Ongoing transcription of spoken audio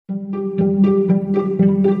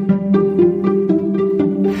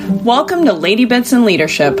Welcome to Lady Bits in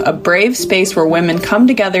Leadership, a brave space where women come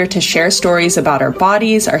together to share stories about our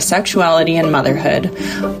bodies, our sexuality, and motherhood.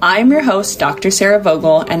 I'm your host, Dr. Sarah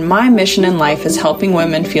Vogel, and my mission in life is helping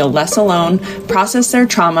women feel less alone, process their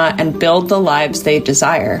trauma, and build the lives they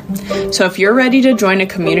desire. So if you're ready to join a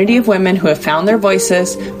community of women who have found their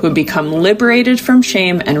voices, who have become liberated from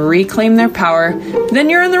shame and reclaim their power,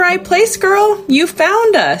 then you're in the right place, girl. You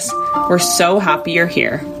found us. We're so happy you're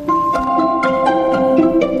here.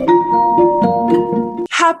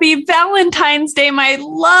 Happy Valentine's Day, my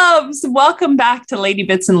loves. Welcome back to Lady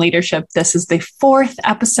Bits in Leadership. This is the 4th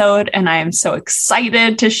episode, and I am so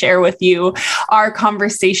excited to share with you our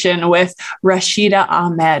conversation with Rashida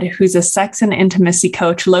Ahmed, who's a sex and intimacy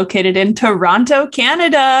coach located in Toronto,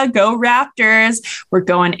 Canada. Go Raptors. We're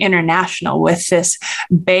going international with this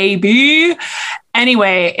baby.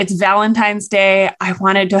 Anyway, it's Valentine's Day. I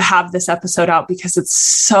wanted to have this episode out because it's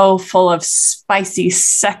so full of spicy,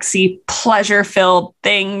 sexy, pleasure-filled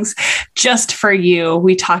things just for you.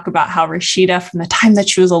 We talk about how Rashida, from the time that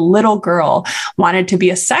she was a little girl, wanted to be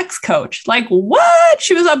a sex coach. Like, what?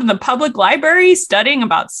 She was up in the public library studying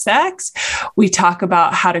about sex. We talk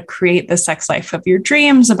about how to create the sex life of your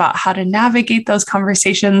dreams, about how to navigate those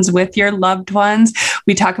conversations with your loved ones.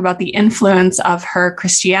 We talk about the influence of her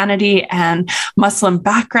Christianity and Muslim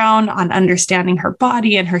background on understanding her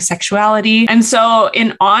body and her sexuality. And so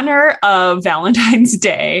in honor of Valentine's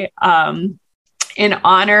Day, in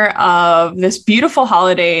honor of this beautiful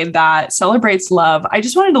holiday that celebrates love, I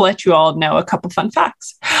just wanted to let you all know a couple fun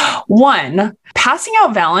facts. One, passing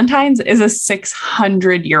out Valentines is a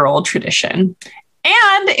 600-year-old tradition.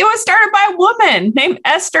 And it was started by a woman named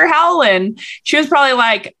Esther Howland. She was probably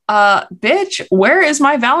like, bitch, where is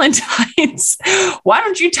my Valentine's? Why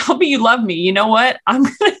don't you tell me you love me? You know what? I'm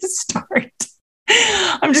going to start.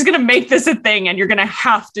 I'm just going to make this a thing, and you're going to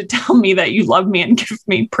have to tell me that you love me and give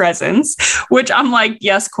me presents, which I'm like,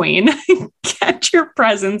 yes, queen, get your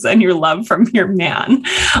presents and your love from your man.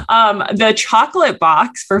 The chocolate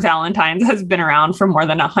box for Valentine's has been around for more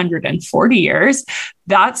than 140 years.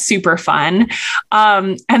 That's super fun.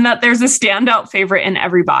 And that there's a standout favorite in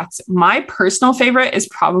every box. My personal favorite is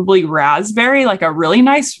probably raspberry, like a really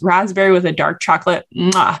nice raspberry with a dark chocolate.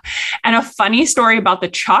 Mwah. And a funny story about the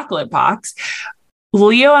chocolate box.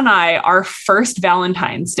 Leo and I, our first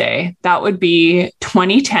Valentine's Day, that would be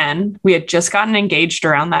 2010. We had just gotten engaged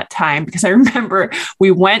around that time because I remember we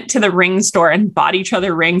went to the ring store and bought each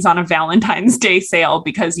other rings on a Valentine's Day sale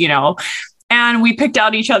because, you know, and we picked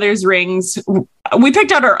out each other's rings. We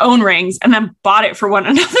picked out our own rings and then bought it for one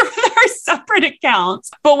another with our separate accounts.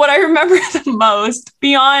 But what I remember the most,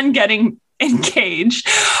 beyond getting engaged,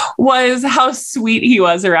 was how sweet he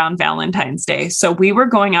was around Valentine's Day. So we were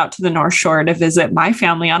going out to the North Shore to visit my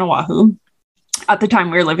family on Oahu. At the time,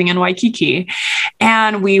 we were living in Waikiki,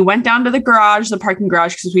 and we went down to the garage, the parking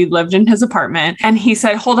garage, because we lived in his apartment. And he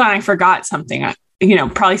said, hold on, I forgot something.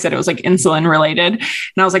 Probably said it was like insulin related. And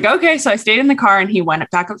I was like, okay. So I stayed in the car and he went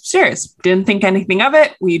back upstairs. Didn't think anything of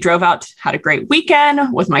it. We drove out, had a great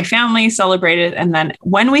weekend with my family, celebrated. And then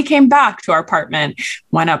when we came back to our apartment,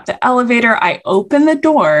 went up the elevator, I opened the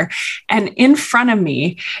door, and in front of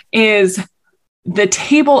me is the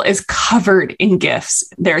table is covered in gifts.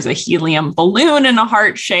 There's a helium balloon in a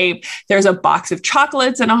heart shape. There's a box of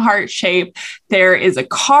chocolates in a heart shape. There is a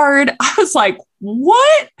card. I was like,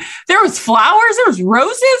 what? There was flowers. There was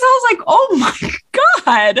roses. I was like, oh my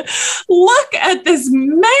God, look at this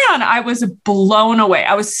man. I was blown away.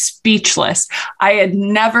 I was speechless. I had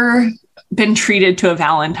never been treated to a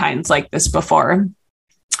Valentine's like this before.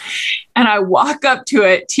 And I walk up to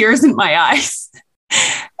it, tears in my eyes.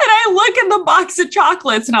 And I look at the box of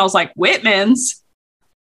chocolates and I was like, Whitman's?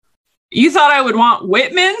 You thought I would want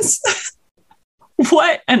Whitman's?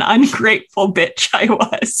 What an ungrateful bitch I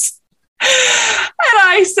was. And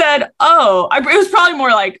I said, it was probably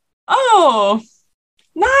more like, oh,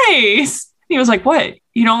 nice. He was like, what?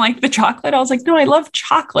 You don't like the chocolate? I was like, no, I love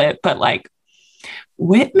chocolate, but like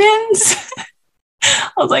Whitman's?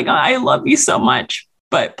 I was like, oh, I love you so much,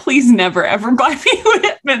 but please never, ever buy me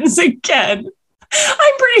Whitman's again.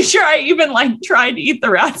 I'm pretty sure I even tried to eat the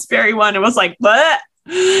raspberry one and was like, what?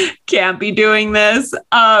 Can't be doing this.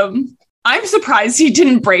 I'm surprised he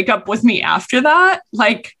didn't break up with me after that.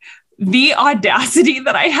 Like, the audacity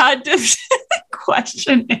that I had to the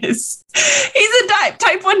question is, he's a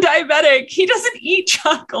type 1 diabetic. He doesn't eat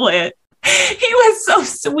chocolate. He was so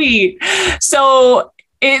sweet. So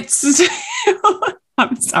it's,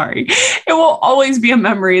 I'm sorry. It will always be a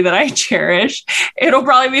memory that I cherish. It'll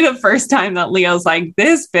probably be the first time that Leo's like,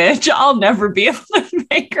 this bitch, I'll never be able to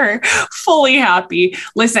make her fully happy.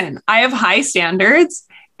 Listen, I have high standards,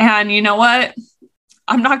 and you know what?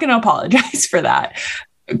 I'm not going to apologize for that.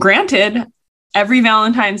 Granted, every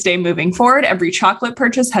Valentine's Day moving forward, every chocolate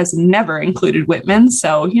purchase has never included Whitman.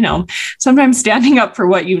 So, sometimes standing up for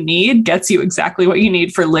what you need gets you exactly what you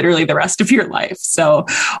need for literally the rest of your life. So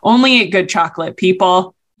only eat good chocolate,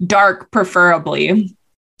 people, dark preferably.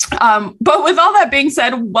 But with all that being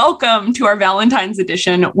said, welcome to our Valentine's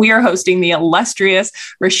edition. We are hosting the illustrious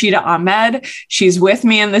Rashida Ahmed. She's with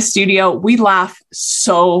me in the studio. We laugh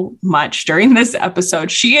so much during this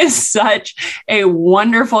episode. She is such a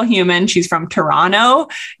wonderful human. She's from Toronto.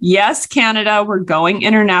 Yes, Canada. We're going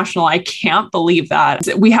international. I can't believe that.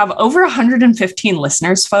 We have over 115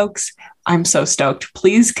 listeners, folks. I'm so stoked.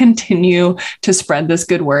 Please continue to spread this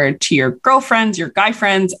good word to your girlfriends, your guy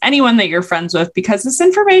friends, anyone that you're friends with, because this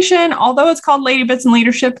information, although it's called Lady Bits and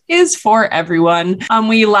Leadership, is for everyone.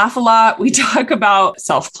 We laugh a lot. We talk about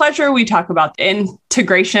self-pleasure. We talk about the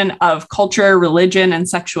integration of culture, religion, and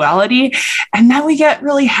sexuality. And then we get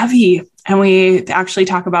really heavy and we actually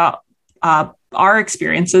talk about our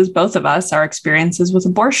experiences, both of us, our experiences with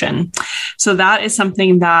abortion. So that is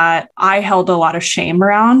something that I held a lot of shame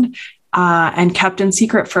around. And kept in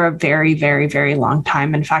secret for a very, very, very long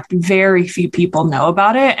time. In fact, very few people know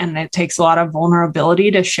about it. And it takes a lot of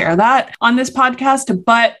vulnerability to share that on this podcast.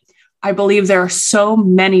 But I believe there are so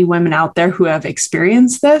many women out there who have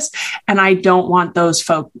experienced this. And I don't want those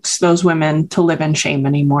folks, those women, to live in shame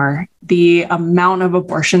anymore. The amount of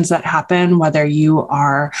abortions that happen, whether you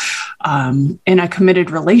are in a committed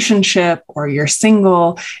relationship or you're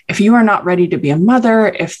single, if you are not ready to be a mother,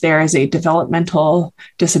 if there is a developmental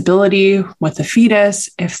disability with the fetus,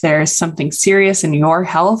 if there's something serious in your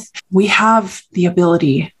health, we have the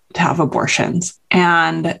ability to have abortions.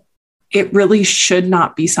 And it really should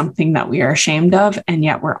not be something that we are ashamed of. And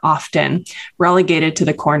yet we're often relegated to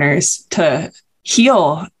the corners to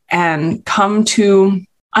heal and come to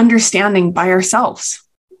understanding by ourselves.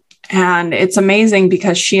 And it's amazing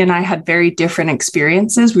because she and I had very different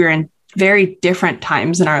experiences. We were in very different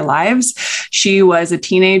times in our lives. She was a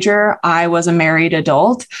teenager. I was a married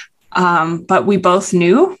adult. But we both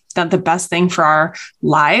knew that the best thing for our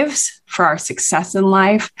lives, for our success in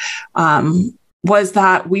life, was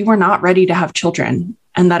that we were not ready to have children.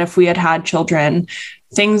 And that if we had had children,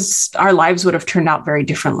 our lives would have turned out very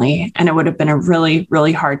differently. And it would have been a really,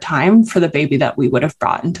 really hard time for the baby that we would have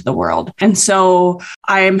brought into the world. And so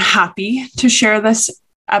I am happy to share this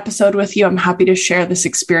episode with you. I'm happy to share this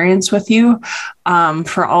experience with you.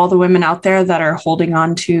 For all the women out there that are holding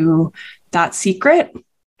on to that secret,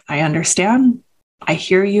 I understand. I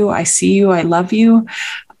hear you. I see you. I love you.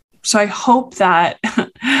 So I hope that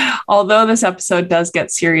although this episode does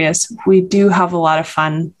get serious, we do have a lot of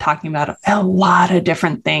fun talking about a lot of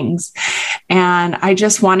different things. And I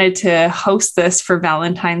just wanted to host this for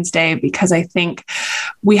Valentine's Day because I think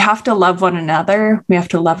we have to love one another. We have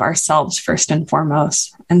to love ourselves first and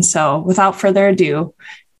foremost. And so without further ado,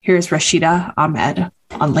 here's Rashida Ahmed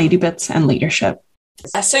on Lady Bits and Leadership.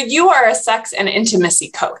 So you are a sex and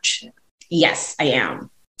intimacy coach. Yes, I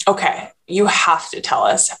am. Okay. You have to tell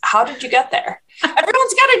us, how did you get there?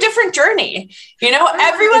 Everyone's got a different journey.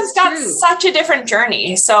 Everyone's got such a different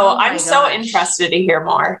journey. So I'm so interested to hear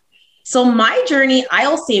more. So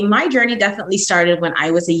I'll say my journey definitely started when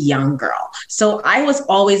I was a young girl. So I was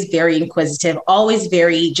always very inquisitive, always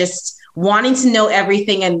very just wanting to know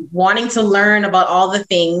everything and wanting to learn about all the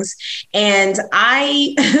things. And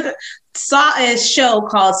I saw a show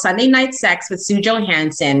called Sunday Night Sex with Sue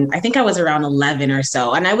Johansson. I think I was around 11 or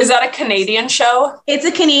so. And Is that a Canadian show? It's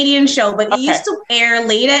a Canadian show, but it used to air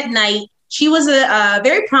late at night. She was a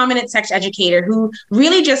very prominent sex educator who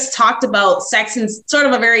really just talked about sex in sort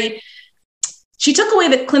of she took away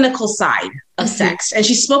the clinical side of sex and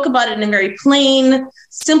she spoke about it in a very plain,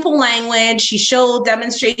 simple language. She showed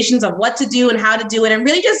demonstrations of what to do and how to do it and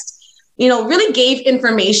really just really gave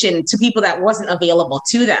information to people that wasn't available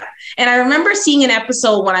to them. And I remember seeing an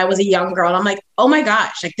episode when I was a young girl and I'm like, oh my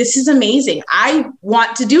gosh, this is amazing. I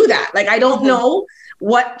want to do that. I don't know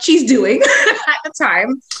what she's doing at the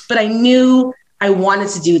time, but I knew I wanted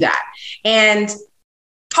to do that. And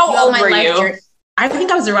how old were you? I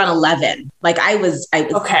think I was around 11. I was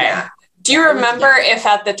okay. Yeah. Do you remember if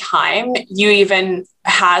at the time you even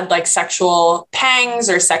had sexual pangs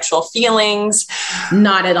or sexual feelings?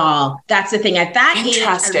 Not at all. That's the thing. At that age,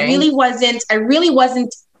 I really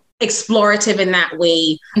wasn't explorative in that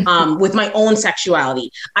way with my own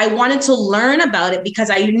sexuality. I wanted to learn about it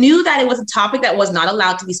because I knew that it was a topic that was not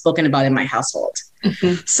allowed to be spoken about in my household.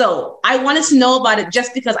 Mm-hmm. So I wanted to know about it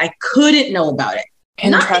just because I couldn't know about it.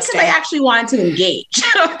 Not because I actually wanted to engage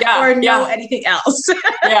or know anything else.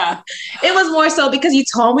 Yeah. It was more so because you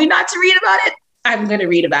told me not to read about it. I'm going to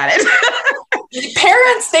read about it.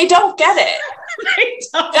 Parents, they don't get it.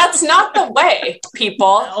 That's not the way,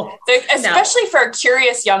 people. No. Especially for a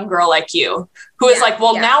curious young girl like you, who is like,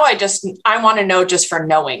 well, now I want to know just for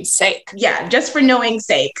knowing's sake. Yeah, just for knowing's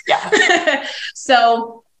sake. Yeah.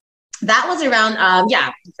 So that was around,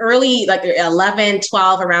 early, like 11,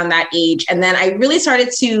 12, around that age. And then I really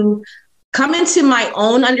started to come into my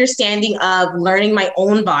own understanding of learning my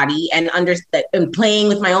own body and playing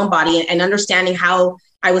with my own body and understanding how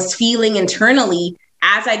I was feeling internally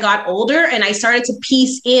as I got older. And I started to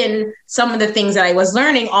piece in some of the things that I was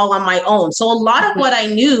learning all on my own. So a lot of what I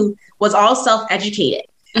knew was all self-educated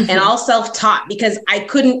and all self-taught, because I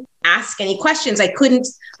couldn't ask any questions. I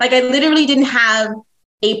literally didn't have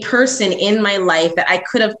a person in my life that I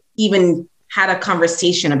could have even had a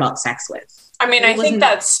conversation about sex with. I mean, I think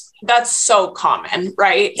that's so common,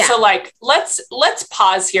 right? Yeah. So like, let's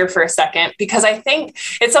pause here for a second, because I think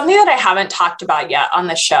it's something that I haven't talked about yet on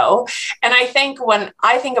the show. And I think when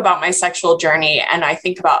I think about my sexual journey and I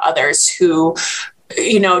think about others who,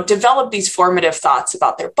 develop these formative thoughts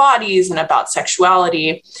about their bodies and about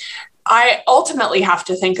sexuality, I ultimately have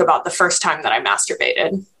to think about the first time that I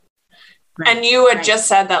masturbated. Right. And you had just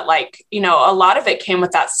said that, like, a lot of it came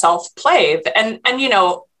with that self-play, and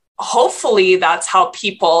hopefully that's how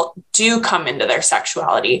people do come into their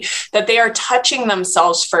sexuality, that they are touching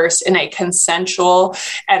themselves first in a consensual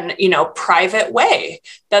and, private way,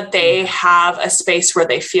 that they have a space where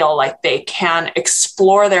they feel like they can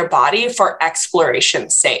explore their body for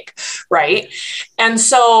exploration's sake. Right. And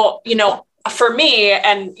so, for me,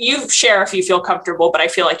 and you share if you feel comfortable, but I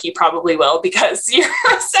feel like you probably will because you're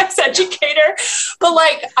a sex educator. But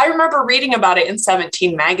like, I remember reading about it in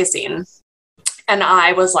 17 magazine. And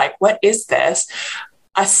I was like, what is this?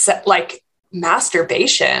 Like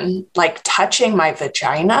masturbation, like touching my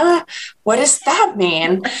vagina? What does that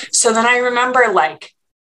mean? So then I remember, like,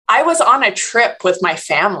 I was on a trip with my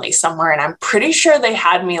family somewhere, and I'm pretty sure they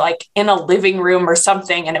had me like in a living room or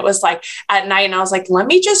something. And it was like at night, and I was like, let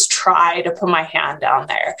me just try to put my hand down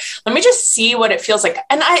there. Let me just see what it feels like.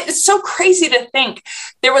 And it's so crazy to think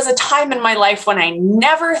there was a time in my life when I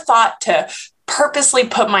never thought to purposely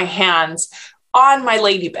put my hands on my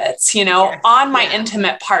lady bits, on my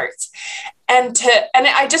intimate parts. And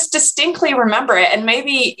I just distinctly remember it. And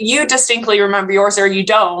maybe you distinctly remember yours or you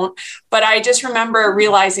don't, but I just remember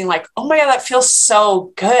realizing like, oh my God, that feels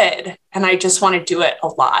so good. And I just want to do it a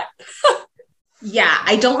lot. Yeah.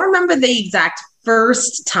 I don't remember the exact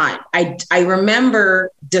first time. I remember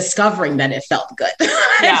discovering that it felt good.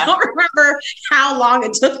 I don't remember how long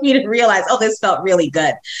it took me to realize, oh, this felt really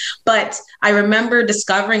good. But I remember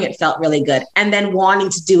discovering it felt really good and then wanting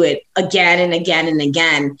to do it again and again and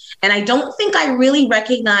again. And I don't think I really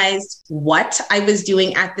recognized what I was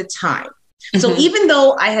doing at the time. So even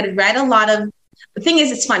though I had read the thing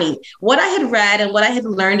is, it's funny, what I had read and what I had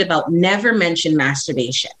learned about never mentioned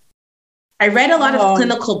masturbation. I read a lot of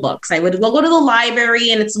clinical books. I would go to the library,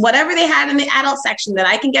 and it's whatever they had in the adult section that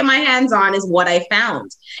I can get my hands on is what I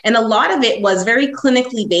found. And a lot of it was very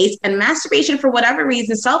clinically based, and masturbation, for whatever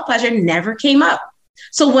reason, self-pleasure never came up.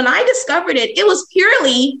 So when I discovered it, it was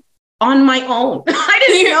purely on my own. I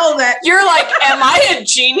didn't know that. You're like, am I a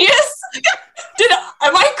genius?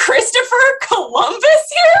 Am I Christopher Columbus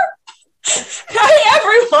here?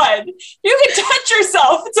 Hi, everyone. You can touch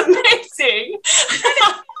yourself. It's amazing.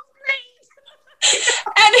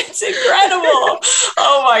 And it's incredible.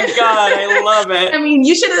 Oh my God, I love it. I mean,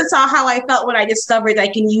 you should have saw how I felt when I discovered I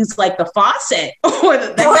can use like the faucet or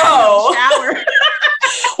the shower.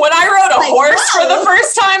 When I rode a horse for the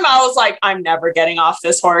first time, I was like, I'm never getting off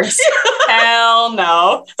this horse. Hell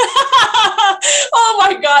no. Oh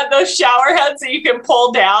my God, those shower heads that you can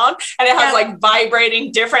pull down, and it has like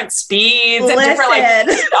vibrating different speeds and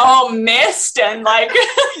different mist and like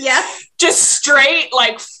just straight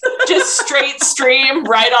stream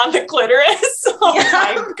right on the clitoris. Oh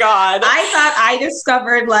my God. I thought I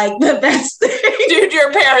discovered like the best thing. Dude,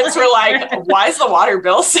 your parents were like, why is the water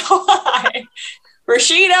bill so high?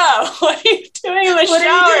 Rashida, what are you doing in the shower? What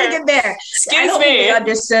are you doing in there? Excuse me. I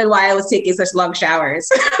understood why I was taking such long showers.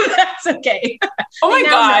 That's okay. Oh my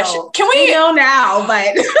gosh. Know. Can we know now?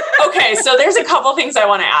 But okay, so there's a couple things I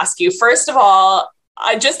want to ask you. First of all,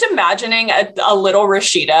 just imagining a little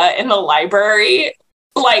Rashida in the library,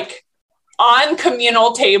 like on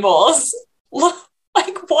communal tables,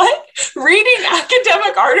 like what? Reading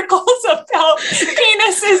academic articles about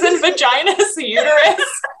penises and vaginas,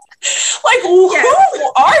 uterus. Like, who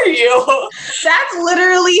are you? That's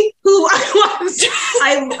literally who I was.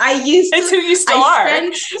 It's who you still are.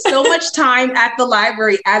 I spent so much time at the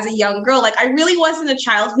library as a young girl. Like, I really wasn't a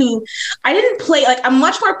child who, I didn't play, like, I'm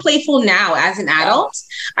much more playful now as an adult.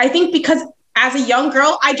 I think because as a young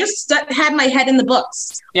girl, I just had my head in the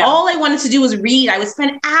books. Yeah. All I wanted to do was read. I would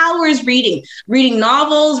spend hours reading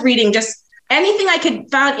novels, reading just anything I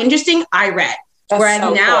could find interesting, I read. That's Whereas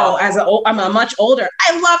so now, cool. I'm a much older,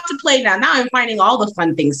 I love to play now. Now I'm finding all the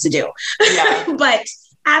fun things to do. Yeah. But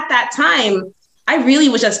at that time, I really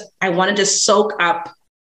was I wanted to soak up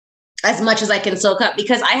as much as I can soak up,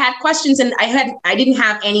 because I had questions and I didn't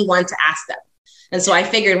have anyone to ask them. And so I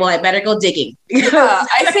figured, well, I better go digging. Yeah,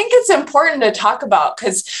 I think it's important to talk about,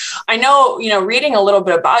 because I know, reading a little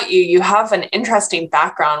bit about you, you have an interesting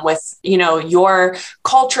background with, your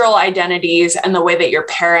cultural identities and the way that your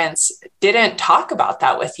parents didn't talk about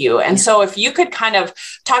that with you. And so if you could kind of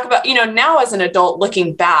talk about, now as an adult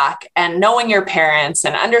looking back and knowing your parents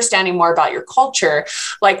and understanding more about your culture,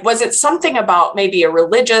 like, was it something about maybe a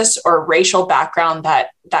religious or racial background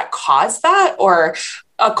that caused that, or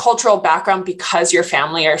a cultural background because your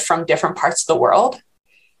family are from different parts of the world?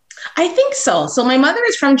 I think so. So my mother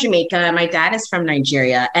is from Jamaica and my dad is from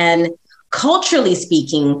Nigeria. And culturally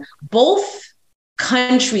speaking, both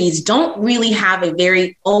countries don't really have a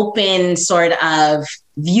very open sort of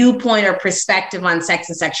viewpoint or perspective on sex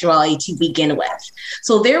and sexuality to begin with.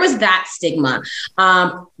 So there was that stigma.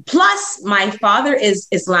 Plus, my father is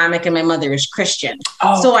Islamic and my mother is Christian.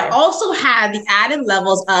 Oh, okay. So I also had the added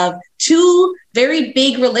levels of two very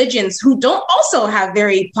big religions who don't also have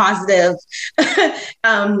very positive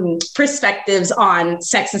perspectives on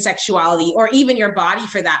sex and sexuality, or even your body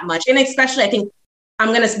for that much. And especially, I think,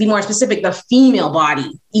 I'm going to be more specific, the female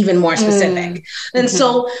body, even more specific. And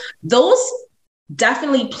so those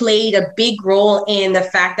definitely played a big role in the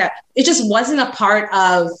fact that it just wasn't a part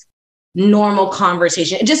of normal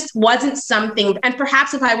conversation. It just wasn't something. And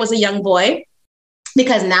perhaps if I was a young boy,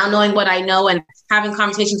 because now knowing what I know and having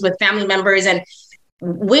conversations with family members, and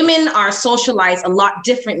women are socialized a lot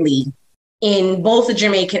differently in both the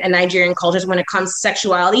Jamaican and Nigerian cultures when it comes to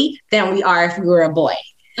sexuality than we are if we were a boy.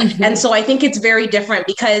 Mm-hmm. And so I think it's very different,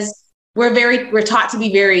 because we're taught to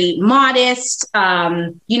be very modest.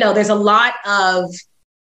 There's a lot of,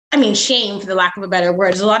 shame, for the lack of a better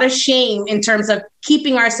word. There's a lot of shame in terms of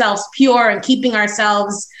keeping ourselves pure and keeping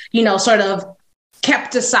ourselves, sort of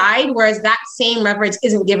kept aside, whereas that same reverence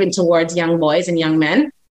isn't given towards young boys and young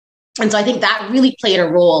men. And so I think that really played a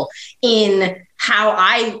role in how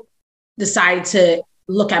I decided to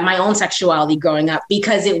look at my own sexuality growing up,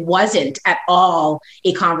 because it wasn't at all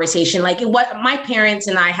a conversation. Like, what my parents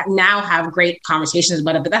and I now have great conversations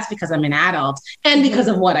about it, but that's because I'm an adult and because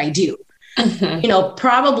of what I do. Mm-hmm.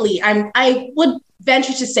 Probably I would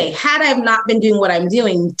venture to say, had I not been doing what I'm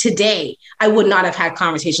doing today, I would not have had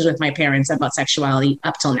conversations with my parents about sexuality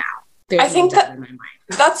up till now. I think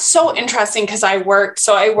that's so interesting, because I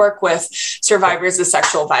work with survivors of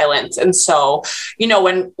sexual violence. And so,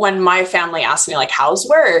 when my family asks me, like, how's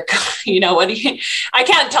work? I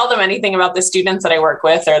can't tell them anything about the students that I work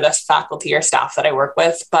with or the faculty or staff that I work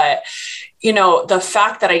with. But, the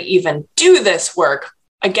fact that I even do this work,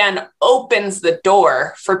 again, opens the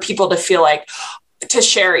door for people to feel like, to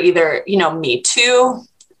share either, me too.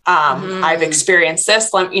 I've experienced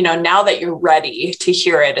this, now that you're ready to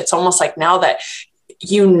hear it, it's almost like now that,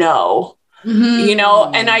 and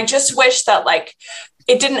I just wish that, like,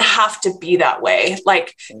 it didn't have to be that way.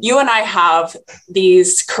 Like, you and I have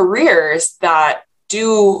these careers that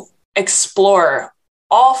do explore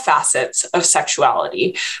all facets of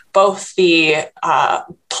sexuality, both the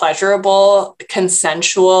pleasurable,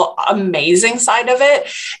 consensual, amazing side of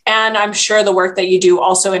it. And I'm sure the work that you do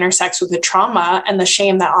also intersects with the trauma and the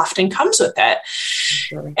shame that often comes with it.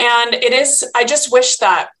 Sure. And I just wish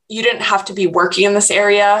that you didn't have to be working in this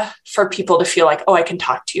area for people to feel like, oh, I can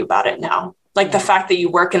talk to you about it now. Like, the fact that you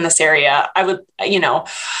work in this area, I would,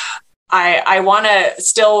 I want to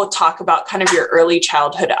still talk about kind of your early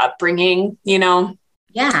childhood upbringing,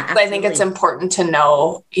 Yeah, absolutely. I think it's important to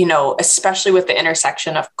know, especially with the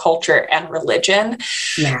intersection of culture and religion,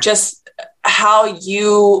 just how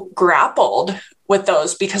you grappled with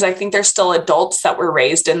those, because I think there's still adults that were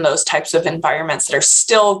raised in those types of environments that are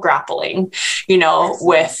still grappling,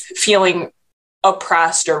 with feeling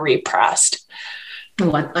oppressed or repressed.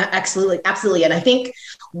 Absolutely. Absolutely. And I think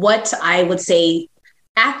what I would say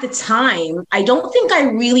at the time, I don't think I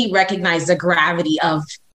really recognized the gravity of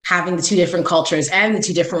having the two different cultures and the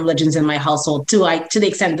two different religions in my household to the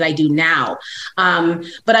extent that I do now.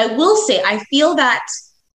 But I will say, I feel that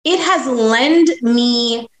it has lent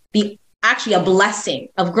me actually a blessing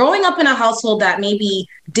of growing up in a household that maybe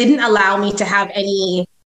didn't allow me to have any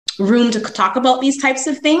room to talk about these types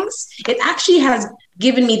of things, it actually has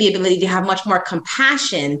given me the ability to have much more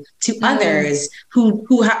compassion to others who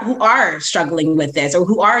are struggling with this, or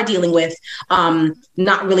who are dealing with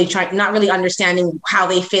not really understanding how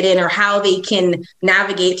they fit in, or how they can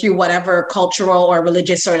navigate through whatever cultural or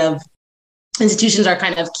religious sort of institutions are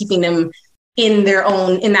kind of keeping them in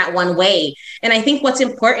that one way. And I think what's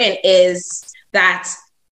important is that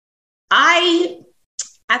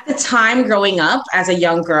at the time growing up as a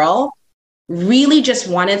young girl, really just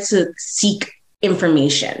wanted to seek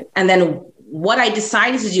information. And then what I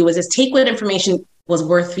decided to do was just take what information was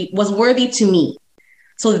worthy to me.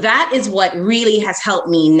 So that is what really has helped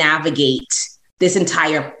me navigate this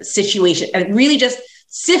entire situation, and really just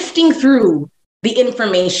sifting through the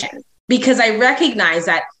information, because I recognize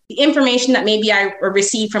that the information that maybe I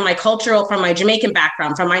received from my Jamaican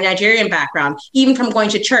background, from my Nigerian background, even from going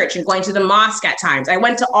to church and going to the mosque at times, I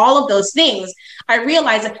went to all of those things. I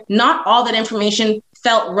realized that not all that information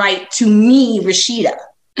felt right to me, Rashida.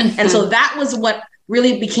 And so that was what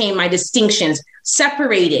really became my distinctions,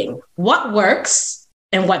 separating what works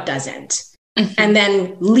and what doesn't. And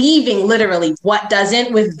then leaving literally what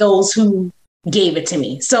doesn't with those who gave it to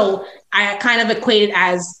me. So I kind of equated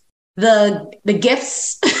as the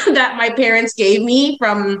gifts that my parents gave me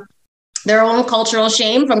from their own cultural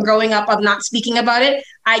shame from growing up of not speaking about it.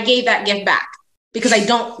 I gave that gift back because I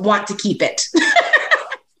don't want to keep it.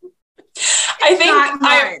 I think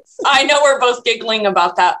I know we're both giggling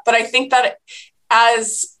about that, but I think that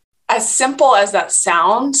as simple as that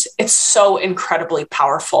sounds, it's so incredibly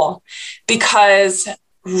powerful, because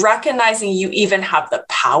recognizing you even have the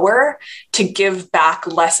power to give back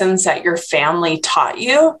lessons that your family taught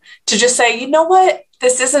you, to just say, you know what,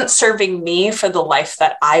 this isn't serving me for the life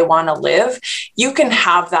that I want to live. You can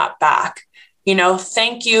have that back.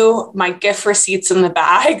 Thank you. My gift receipt's in the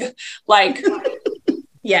bag. Like,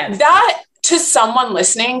 yes, that to someone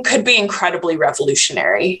listening could be incredibly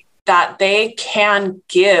revolutionary, that they can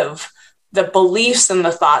give the beliefs and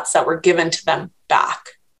the thoughts that were given to them back,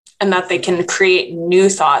 and that they can create new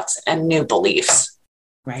thoughts and new beliefs.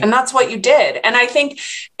 Right. And that's what you did. And I think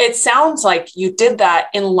it sounds like you did that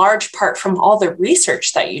in large part from all the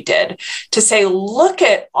research that you did, to say, look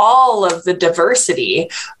at all of the diversity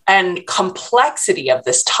and complexity of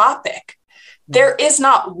this topic. There is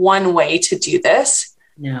not one way to do this.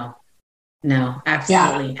 No,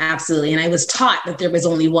 absolutely. Yeah. Absolutely. And I was taught that there was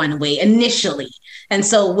only one way initially. And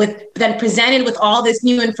so then presented with all this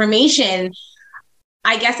new information,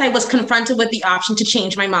 I guess I was confronted with the option to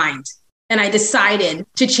change my mind. And I decided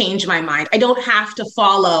to change my mind. I don't have to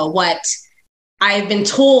follow what I've been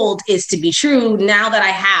told is to be true now that I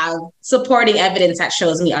have supporting evidence that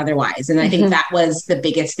shows me otherwise. And I think that was the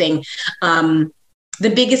biggest thing. The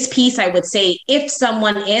biggest piece, I would say, if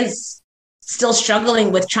someone is still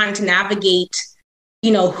struggling with trying to navigate,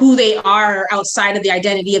 who they are outside of the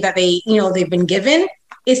identity that they've been given,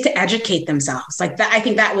 is to educate themselves. Like that, I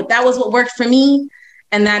think that was what worked for me.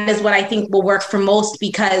 And that is what I think will work for most,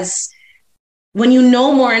 because when you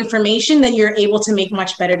know more information, then you're able to make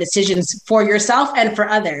much better decisions for yourself and for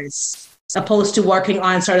others, opposed to working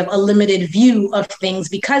on sort of a limited view of things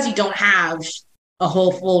because you don't have a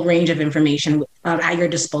whole full range of information at your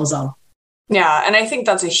disposal. Yeah. And I think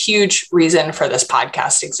that's a huge reason for this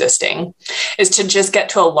podcast existing, is to just get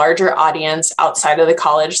to a larger audience outside of the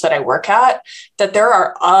college that I work at, that there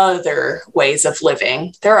are other ways of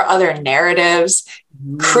living. There are other narratives.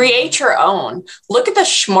 Create your own. Look at the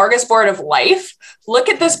smorgasbord of life. Look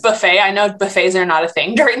at this buffet. I know buffets are not a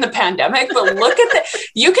thing during the pandemic, but look at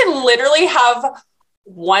you can literally have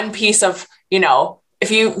one piece of,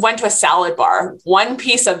 if you went to a salad bar, one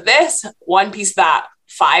piece of this, one piece of that.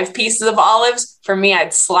 5 pieces of olives. For me,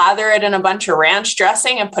 I'd slather it in a bunch of ranch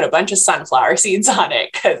dressing and put a bunch of sunflower seeds on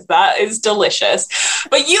it, because that is delicious.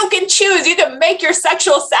 But you can choose. You can make your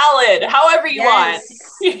sexual salad however you want.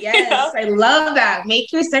 Yes, I love that.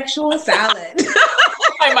 Make your sexual salad.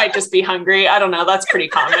 I might just be hungry. I don't know. That's pretty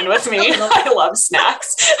common with me. I love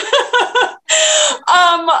snacks.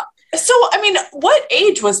 So, what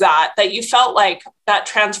age was that you felt like that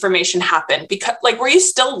transformation happened? Because were you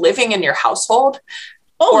still living in your household?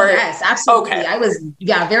 Yes, absolutely. Okay. I was,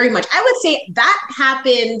 very much. I would say that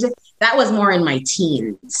happened. That was more in my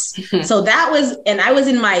teens. So that was, and I was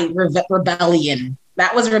in my rebellion.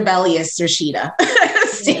 That was rebellious Rashida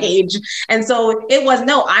stage. And so it was,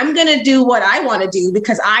 no, I'm going to do what I want to do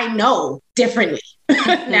because I know differently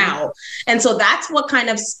now. And so that's what kind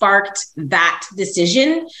of sparked that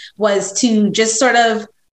decision, was to just sort of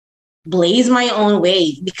blaze my own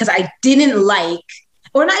way, because I didn't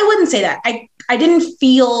I wouldn't say that. I didn't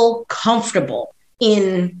feel comfortable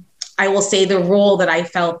in I will say, the role that I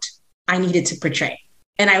felt I needed to portray.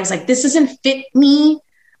 And I was like, this doesn't fit me,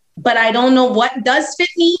 but I don't know what does fit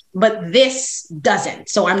me, but this doesn't.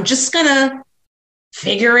 So I'm just going to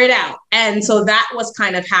figure it out. And so that was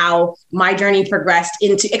kind of how my journey progressed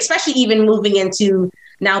into, especially even moving into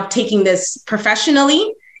now taking this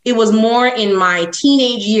professionally. It was more in my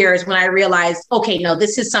teenage years when I realized, okay, no,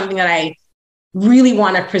 this is something that I really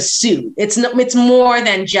want to pursue. It's more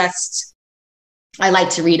than just, I like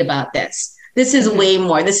to read about this. This is way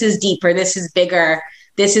more. This is deeper. This is bigger.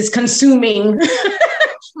 This is consuming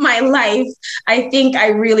my life. I think I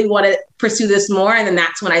really want to pursue this more. And then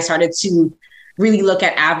that's when I started to really look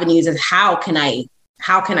at avenues of how can I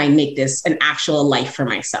make this an actual life for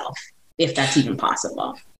myself, if that's even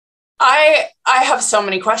possible. I have so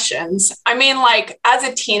many questions. I mean, like, as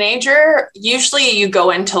a teenager, usually you go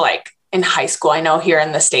into, like, in high school, I know here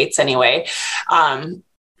in the States anyway,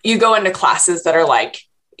 you go into classes that are like,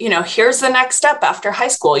 you know, here's the next step after high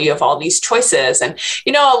school. You have all these choices. And,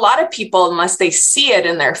 you know, a lot of people, unless they see it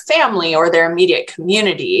in their family or their immediate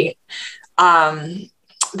community,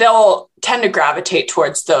 they'll tend to gravitate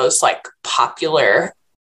towards those, like, popular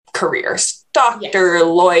careers. Doctor, yes.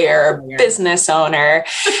 Lawyer, business owner,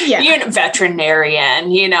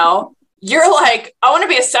 veterinarian, you know, you're like, I want to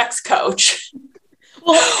be a sex coach.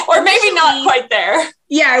 Well, or maybe not quite there.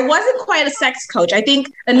 Yeah, I wasn't quite a sex coach. I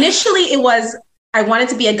think initially it was, I wanted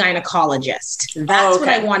to be a gynecologist. That's what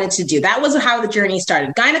I wanted to do. That was how the journey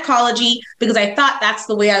started. Gynecology, because I thought that's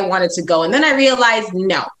the way I wanted to go. And then I realized,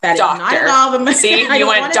 no, that doctor. Is not at all. See, you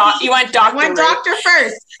went doctor. I went doctor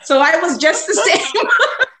first. So I was just the same.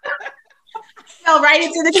 Fell right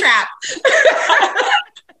into the trap.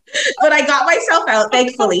 But I got myself out,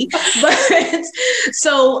 thankfully. But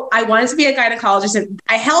so I wanted to be a gynecologist, and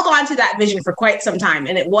I held on to that vision for quite some time.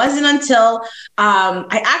 And it wasn't until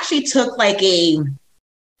I actually took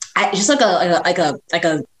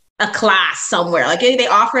a class somewhere. Like they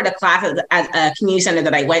offered a class at a community center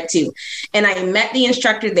that I went to, and I met the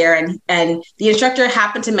instructor there, and the instructor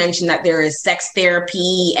happened to mention that there is sex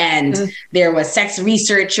therapy and there was sex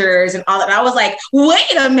researchers and all that. And I was like,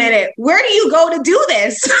 wait a minute, where do you go to do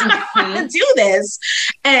this? I want to do this.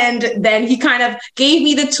 And then he kind of gave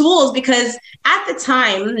me the tools, because at the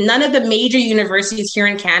time, none of the major universities here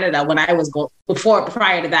in Canada, when I was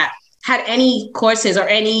prior to that, had any courses or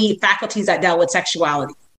any faculties that dealt with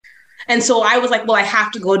sexuality. And so I was like, well, I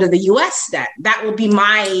have to go to the US then. That will be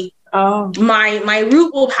my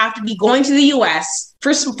route will have to be going to the US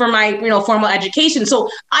first for my, formal education. So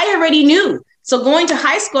I already knew. So going to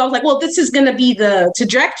high school, I was like, well, this is going to be the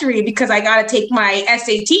trajectory, because I got to take my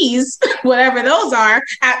SATs, whatever those are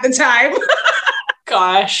at the time.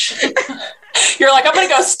 Gosh. You're like, I'm going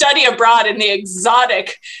to go study abroad in the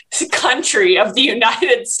exotic country of the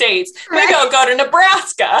United States. I'm going to go to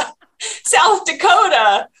Nebraska, South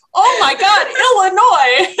Dakota. Oh my God,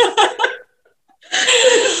 Illinois.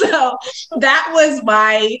 So that was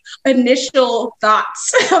my initial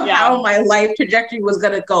thoughts of how my life trajectory was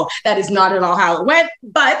going to go. That is not at all how it went,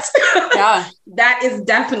 but that is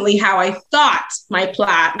definitely how I thought my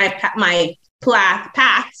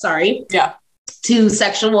path, to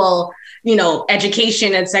sexual,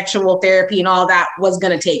 education and sexual therapy and all that was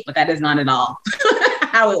going to take, but that is not at all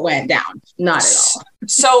how it went down. Not at all.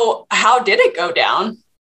 So how did it go down?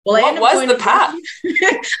 Well, what was the path?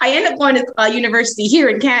 I ended up going to university here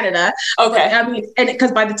in Canada. Okay. But, and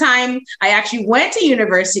because by the time I actually went to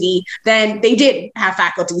university, then they did have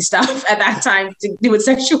faculty stuff at that time to do with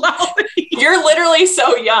sexuality. You're literally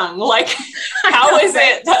so young. Like, how is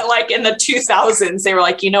it that, like, in the 2000s, they were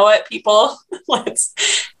like, you know what, people,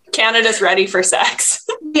 Canada's ready for sex.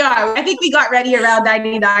 Yeah, I think we got ready around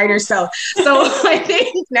 99 or so. So I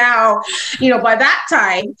think now, by that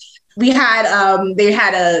time, we had they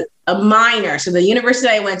had a minor. So the university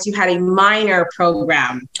I went to had a minor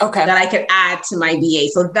program that I could add to my BA.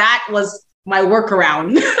 So that was my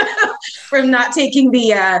workaround from not taking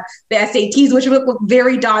the SATs, which look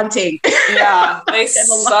very daunting. Yeah, they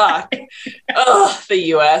suck. Oh, the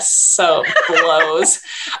US so blows.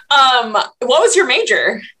 What was your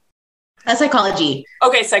major? Psychology.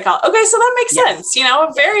 Okay, psychology. Okay, so that makes sense.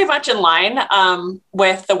 Very much in line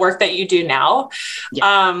with the work that you do now.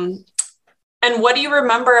 Yeah. And what do you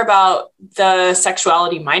remember about the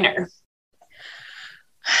sexuality minor?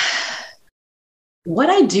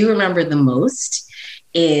 What I do remember the most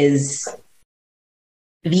is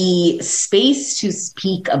the space to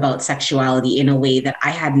speak about sexuality in a way that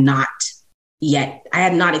I had not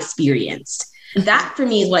experienced. That for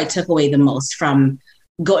me is what I took away the most from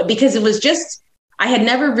because it was just, I had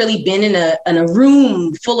never really been in a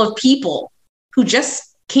room full of people who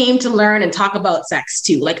just came to learn and talk about sex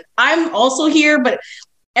too. Like I'm also here, but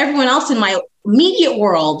everyone else in my immediate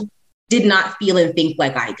world did not feel and think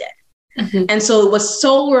like I did. Mm-hmm. And so it was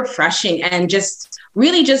so refreshing and just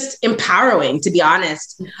really just empowering, to be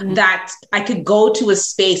honest, mm-hmm. that I could go to a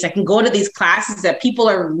space, I can go to these classes that people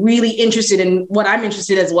are really interested in what I'm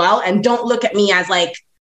interested in as well. And don't look at me as like,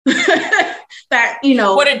 that, you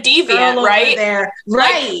know, what a deviant, right? There.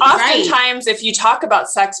 Right. Like, oftentimes if you talk about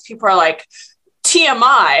sex, people are like,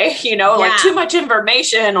 TMI, you know, like too much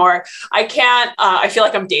information, or I can't, I feel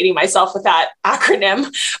like I'm dating myself with that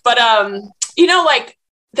acronym, but, you know, like,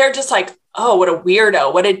 they're just like, oh, what a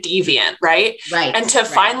weirdo, what a deviant. Right. Right. And to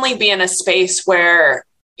finally be in a space where,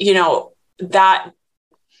 you know, that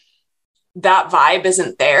vibe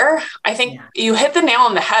isn't there. I think you hit the nail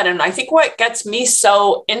on the head. And I think what gets me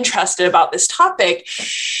so interested about this topic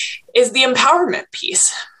is the empowerment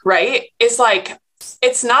piece, right? It's like,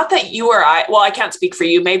 it's not that you or I can't speak for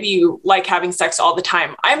you. Maybe you like having sex all the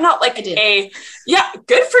time. I'm not like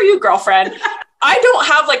good for you, girlfriend. I don't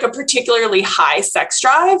have like a particularly high sex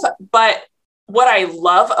drive, but what I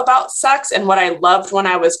love about sex and what I loved when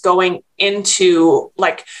I was going into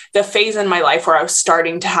like the phase in my life where I was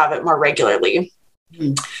starting to have it more regularly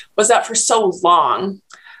was that for so long,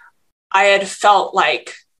 I had felt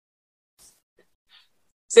like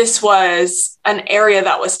this was an area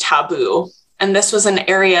that was taboo. And this was an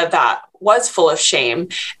area that was full of shame.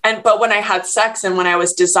 But when I had sex and when I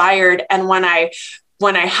was desired and when I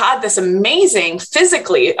had this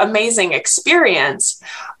physically amazing experience,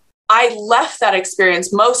 I left that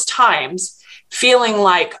experience most times feeling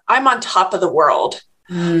like I'm on top of the world.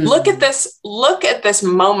 Look at this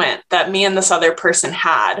moment that me and this other person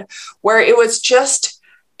had, where it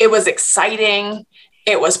was exciting.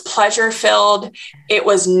 It was pleasure filled. It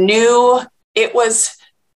was new. It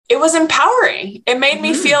was empowering. It made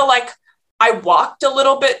me feel like I walked a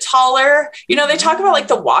little bit taller. You know, they talk about like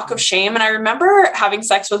the walk of shame. And I remember having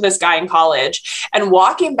sex with this guy in college and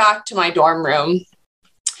walking back to my dorm room.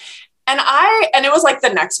 And it was like the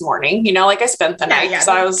next morning, you know, like I spent the night because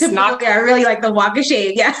I was I really like the walk of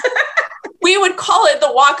shame. Yeah. We would call it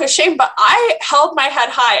the walk of shame, but I held my head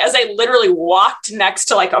high as I literally walked next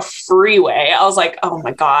to like a freeway. I was like, oh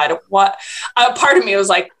my God, what? Part of me was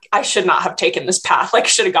like, I should not have taken this path. Like I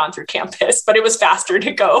should have gone through campus, but it was faster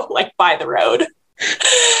to go like by the road. And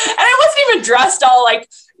I wasn't even dressed all like,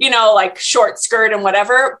 you know, like short skirt and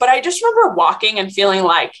whatever, but I just remember walking and feeling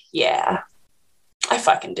like, yeah, I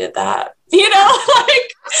fucking did that, you know,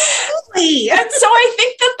 like, and so I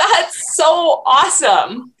think that's so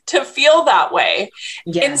awesome to feel that way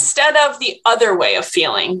instead of the other way of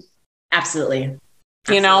feeling. Absolutely.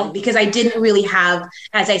 You know, because I didn't really have,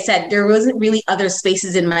 as I said, there wasn't really other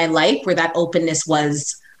spaces in my life where that openness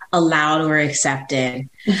was allowed or accepted.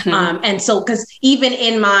 And so, because even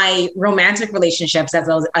in my romantic relationships, as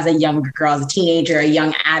a young girl, as a teenager, a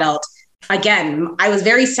young adult, again, I was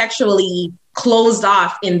very sexually closed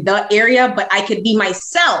off in the area, but I could be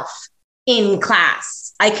myself in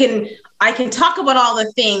class. I can talk about all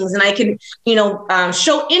the things and I can, you know,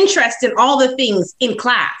 show interest in all the things in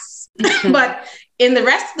class, but in the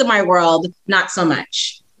rest of my world, not so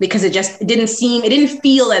much, because it didn't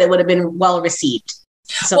feel that it would have been well received.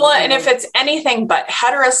 So, well, and if it's anything but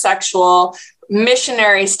heterosexual,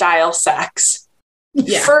 missionary style sex,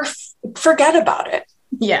 forget about it.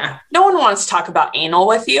 Yeah. No one wants to talk about anal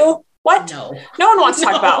with you. What? No one wants to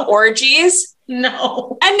talk about orgies.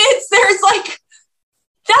 No. And there's like,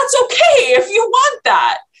 that's okay if you want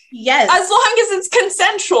that. Yes. As long as it's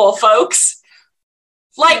consensual, folks.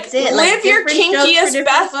 Like, live your kinkiest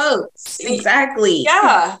best. Folks. Exactly.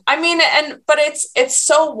 Yeah. I mean, but it's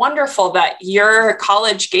so wonderful that your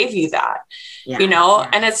college gave you that, you know,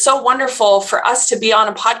 and it's so wonderful for us to be on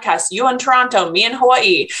a podcast, you in Toronto, me in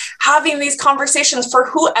Hawaii, having these conversations for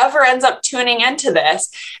whoever ends up tuning into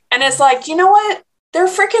this. And it's like, you know what? They're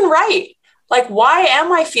freaking right. Like, why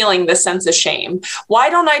am I feeling this sense of shame? Why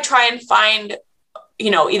don't I try and find,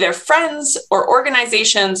 you know, either friends or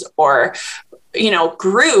organizations or, you know,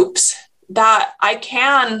 groups that I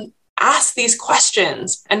can ask these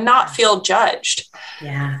questions and not feel judged.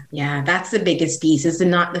 Yeah. That's the biggest piece, is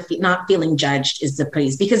not feeling judged is the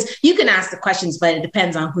piece, because you can ask the questions, but it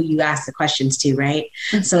depends on who you ask the questions to. Right.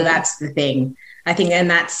 So that's the thing, I think. And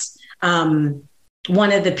that's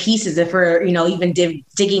one of the pieces, if we're, you know, even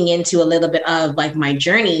digging into a little bit of like my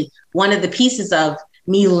journey, one of the pieces of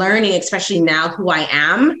me learning, especially now who I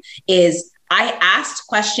am, is I asked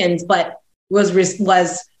questions, but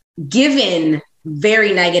was given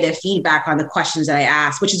very negative feedback on the questions that I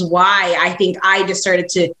asked, which is why I think I just started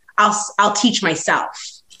to, I'll teach myself.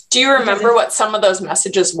 Do you remember what some of those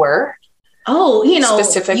messages were? Oh, you know,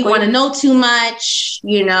 specifically? You want to know too much,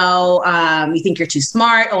 you know, you think you're too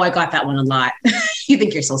smart. Oh, I got that one a lot. You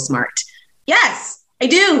think you're so smart. Yes, I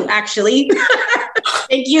do, actually.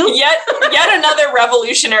 Thank you. Yet another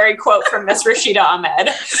revolutionary quote from Miss Rashida Ahmed.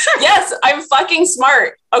 Yes, I'm fucking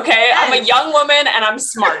smart. Okay. Yes. I'm a young woman and I'm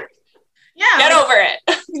smart. Yeah. Get over it.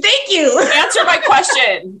 Thank you. Answer my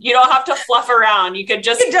question. You don't have to fluff around. You could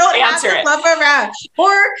just answer it. Fluff around.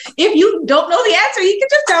 Or if you don't know the answer, you can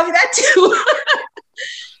just tell me that too.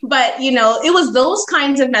 But, you know, it was those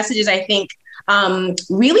kinds of messages, I think,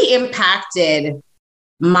 really impacted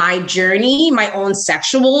my journey, my own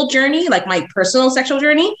sexual journey, like my personal sexual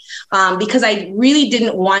journey, because I really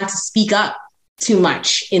didn't want to speak up too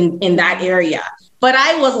much in that area. But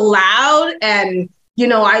I was loud and, you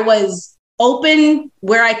know, I was open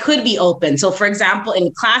where I could be open. So, for example,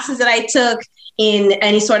 in classes that I took, in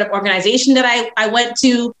any sort of organization that I went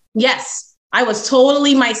to, yes, I was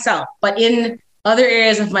totally myself. But in other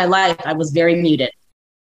areas of my life, I was very muted.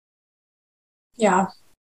 Yeah.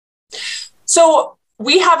 So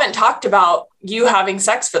we haven't talked about you having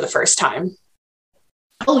sex for the first time.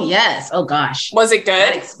 Oh, yes. Oh, gosh. Was it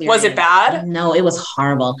good? Was it bad? No, it was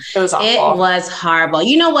horrible. It was awful. It was horrible.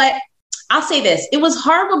 You know what? I'll say this. It was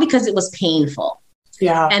horrible because it was painful.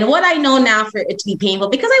 Yeah. And what I know now for it to be painful,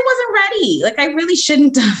 because I wasn't ready. Like, I really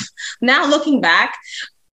shouldn't have. Now looking back,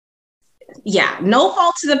 yeah, no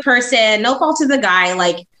fault to the person, no fault to the guy.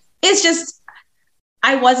 Like, it's just,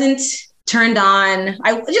 I wasn't turned on.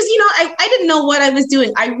 I just, you know, I didn't know what I was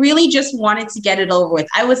doing. I really just wanted to get it over with.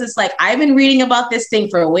 I was just like, I've been reading about this thing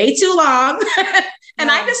for way too long. And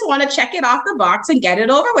I just want to check it off the box and get it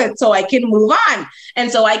over with so I can move on. And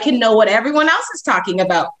so I can know what everyone else is talking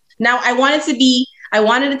about. Now, I wanted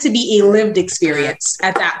it to be a lived experience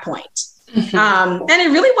at that point. Mm-hmm. And it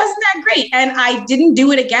really wasn't that great. And I didn't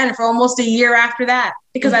do it again for almost a year after that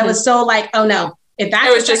because I was so like, oh no, if that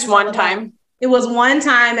it was just one time. It was one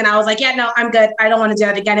time. And I was like, yeah, no, I'm good. I don't want to do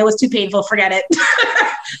that again. It was too painful. Forget it.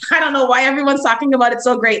 I don't know why everyone's talking about it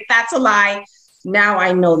so great. That's a lie. Now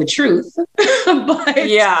I know the truth. But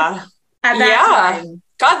yeah. At that time.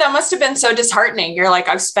 God, that must have been so disheartening. You're like,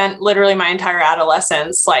 I've spent literally my entire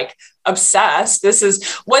adolescence, like obsessed. Was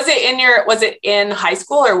it in high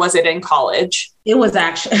school or was it in college? It was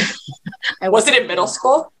actually. Was it in middle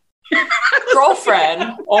school?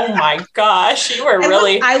 Girlfriend. Oh my gosh. You were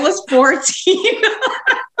really. I was 14.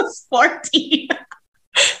 I was 14.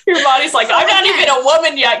 Your body's like, I'm not even a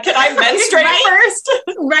woman yet. Can I menstruate first?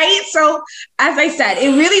 Right. So as I said,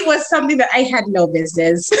 it really was something that I had no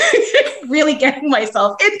business really getting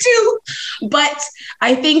myself into. But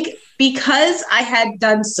I think because I had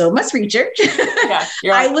done so much research,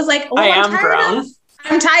 I was like, oh,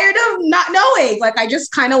 I'm tired of not knowing. Like, I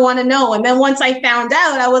just kind of want to know. And then once I found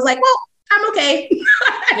out, I was like, well, I'm okay.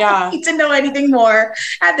 I don't need to know anything more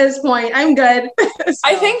at this point. I'm good. So.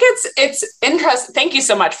 I think it's interesting. Thank you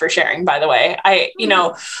so much for sharing, by the way. I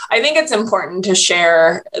think it's important to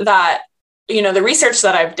share that, you know, the research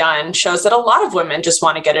that I've done shows that a lot of women just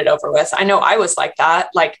want to get it over with. I know I was like that.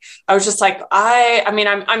 Like, I was just like, I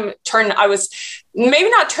was maybe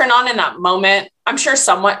not turned on in that moment. I'm sure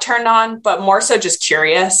somewhat turned on, but more so just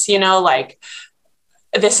curious, you know, like,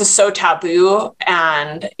 this is so taboo.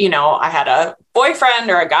 And, you know, I had a boyfriend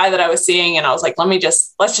or a guy that I was seeing and I was like,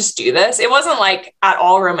 let's just do this. It wasn't like at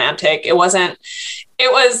all romantic. I'm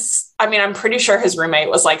pretty sure his roommate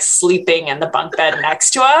was like sleeping in the bunk bed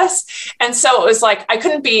next to us. And so it was like, I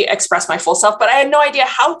couldn't express my full self, but I had no idea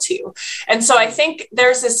how to. And so I think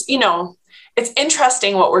there's this, you know, it's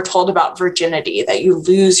interesting what we're told about virginity, that you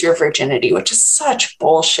lose your virginity, which is such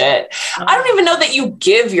bullshit. I don't even know that you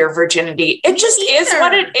give your virginity. It just is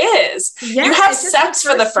what it is. Yeah, you have sex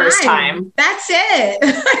for the first time. That's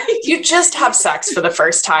it. You just have sex for the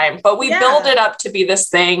first time, but we build it up to be this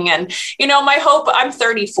thing. And, you know, my hope, I'm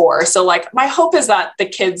 34. So like, my hope is that the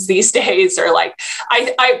kids these days are like,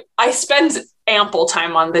 I spend ample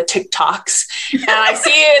time on the TikToks and I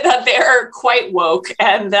see that they're quite woke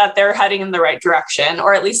and that they're heading in the right direction,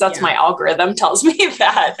 or at least that's my algorithm tells me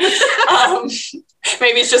that.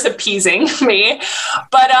 Maybe it's just appeasing me,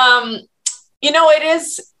 but you know,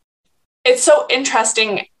 it's so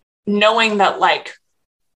interesting knowing that, like,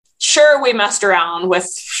 sure, we messed around with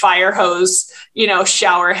fire hose, you know,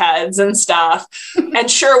 shower heads and stuff. And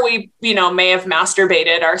sure, we, you know, may have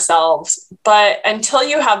masturbated ourselves, but until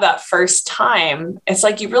you have that first time, it's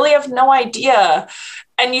like, you really have no idea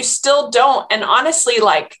and you still don't. And honestly,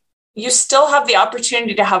 like, you still have the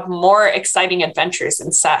opportunity to have more exciting adventures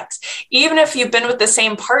in sex. Even if you've been with the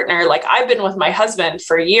same partner, like I've been with my husband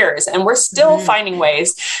for years, and we're still finding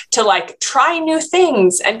ways to like try new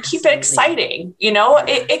things and keep it exciting. You know,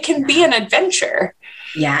 it can be an adventure.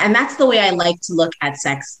 Yeah. And that's the way I like to look at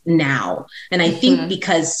sex now. And I think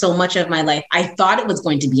because so much of my life, I thought it was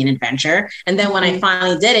going to be an adventure. And then when I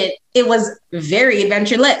finally did it, it was very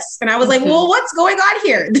adventureless. And I was like, well, what's going on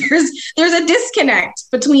here? There's a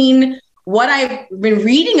disconnect between what I've been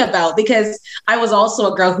reading about, because I was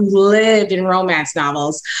also a girl who lived in romance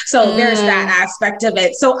novels. So there's that aspect of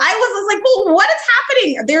it. So I was like, well, what is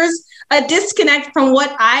happening? There's a disconnect from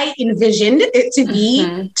what I envisioned it to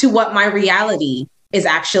be to what my reality is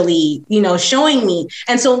actually, you know, showing me.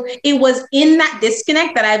 And so it was in that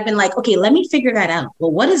disconnect that I've been like, okay, let me figure that out.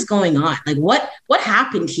 Well, what is going on? Like what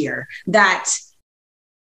happened here that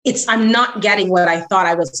I'm not getting what I thought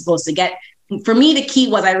I was supposed to get. For me, the key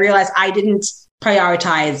was I realized I didn't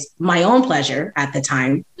prioritize my own pleasure at the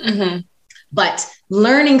time, but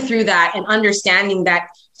learning through that and understanding that,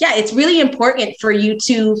 yeah, it's really important for you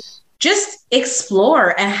to just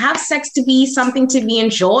explore and have sex to be something to be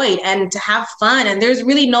enjoyed and to have fun. And there's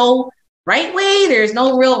really no right way. There's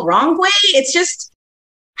no real wrong way. It's just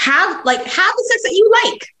have the sex that you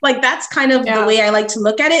like. Like that's kind of the way I like to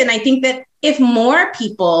look at it. And I think that if more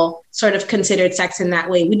people sort of considered sex in that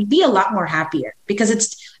way, we'd be a lot more happier,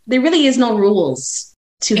 because there really is no rules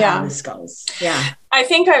to how this goes. Yeah. I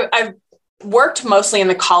think I've worked mostly in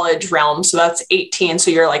the college realm. So that's 18. So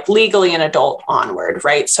you're like legally an adult onward,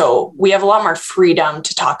 right? So we have a lot more freedom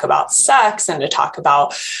to talk about sex and to talk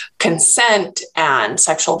about consent and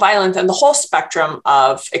sexual violence and the whole spectrum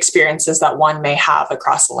of experiences that one may have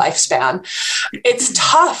across the lifespan. It's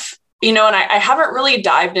tough, you know, and I haven't really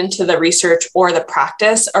dived into the research or the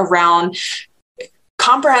practice around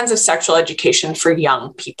comprehensive sexual education for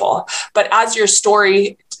young people. But as your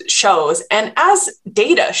story shows, and as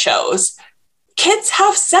data shows, kids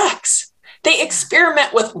have sex. They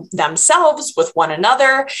experiment with themselves, with one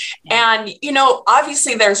another. And, you know,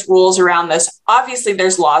 obviously there's rules around this. Obviously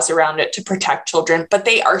there's laws around it to protect children, but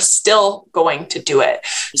they are still going to do it.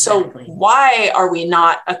 Exactly. So why are we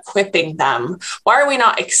not equipping them? Why are we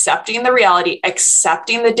not accepting the reality,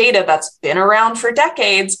 accepting the data that's been around for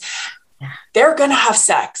decades? They're going to have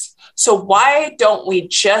sex. So why don't we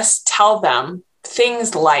just tell them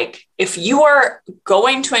things like, if you are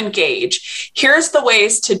going to engage, here's the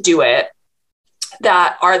ways to do it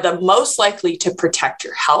that are the most likely to protect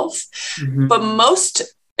your health, but most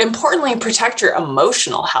importantly, protect your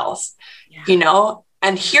emotional health, you know,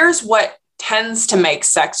 and here's what tends to make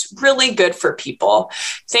sex really good for people.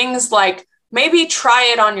 Things like maybe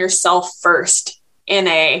try it on yourself first in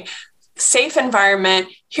a safe environment.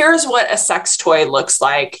 Here's what a sex toy looks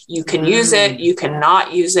like. You can use it. You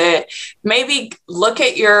cannot use it. Maybe look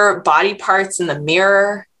at your body parts in the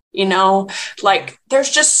mirror. You know, like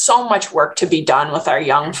there's just so much work to be done with our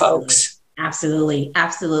young folks. Absolutely.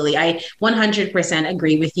 Absolutely. I 100%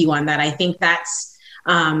 agree with you on that. I think that's,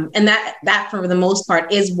 and that for the most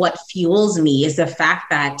part is what fuels me, is the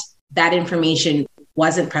fact that information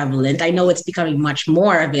wasn't prevalent. I know it's becoming much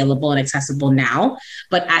more available and accessible now,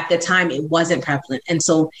 but at the time it wasn't prevalent. And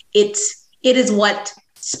so it is what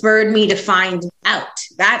spurred me to find out.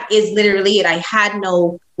 That is literally it. I had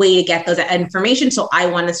no way to get those information, so I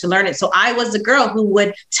wanted to learn it. So I was the girl who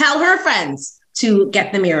would tell her friends to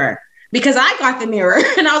get the mirror, because I got the mirror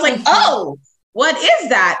and I was like, oh, what is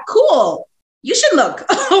that? Cool. You should look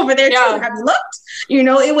over there too. Have you looked? You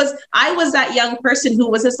know, I was that young person who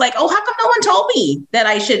was just like, oh, how come no one told me that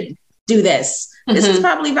I should do this? This is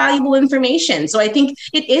probably valuable information. So I think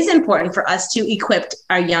it is important for us to equip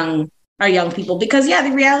our young people, because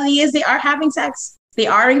the reality is they are having sex. They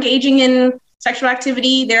are engaging in sexual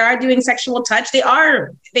activity. They are doing sexual touch. They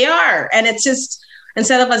are. And it's just,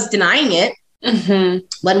 instead of us denying it,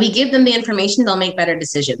 when we give them the information, they'll make better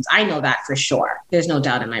decisions. I know that for sure. There's no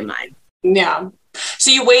doubt in my mind. Yeah.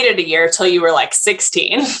 So you waited a year till you were like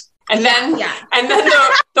 16, and then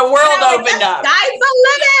the world opened up. Sky's the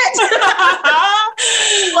limit.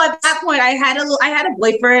 Well, at that point, I had a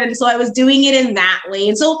boyfriend, and so I was doing it in that way.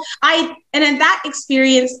 And so then that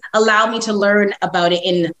experience allowed me to learn about it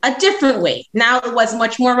in a different way. Now it was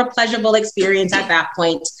much more of a pleasurable experience at that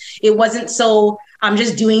point. It wasn't so, I'm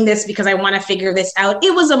just doing this because I want to figure this out.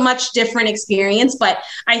 It was a much different experience, but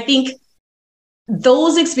I think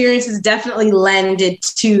those experiences definitely lended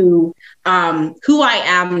to who I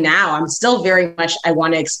am now. I'm still very much, I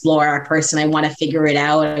want to explore a person. I want to figure it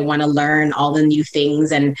out. I want to learn all the new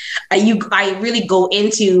things. And I really go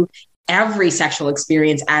into every sexual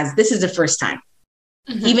experience as this is the first time.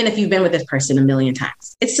 even if you've been with this person a million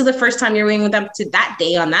times. It's still the first time you're being with them to that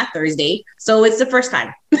day on that Thursday. So it's the first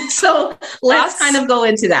time. So let's kind of go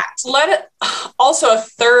into that. Also a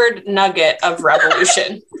third nugget of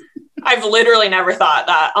revolution. I've literally never thought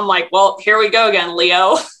that. I'm like, well, here we go again,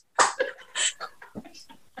 Leo.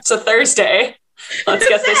 It's a Thursday. Let's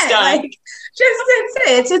get this done.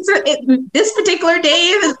 This particular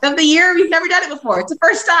day of the year, we've never done it before. It's the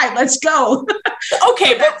first time. Let's go.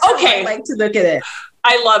 Okay, but okay. I like to look at it.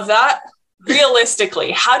 I love that.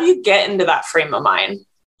 Realistically, how do you get into that frame of mind?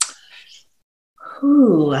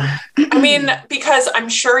 Ooh. I mean, because I'm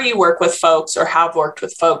sure you work with folks or have worked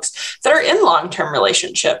with folks that are in long-term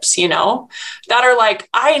relationships, you know, that are like,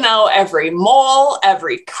 I know every mole,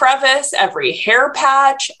 every crevice, every hair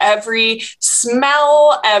patch, every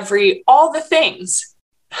smell, all the things.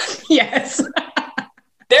 Yes.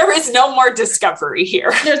 There is no more discovery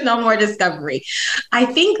here. There's no more discovery. I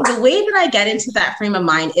think the way that I get into that frame of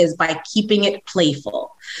mind is by keeping it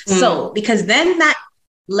playful. So, because then that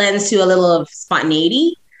lends to a little of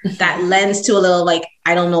spontaneity, that lends to a little like,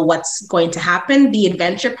 I don't know what's going to happen, the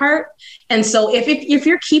adventure part. And so if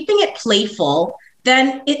you're keeping it playful,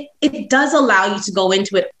 then it does allow you to go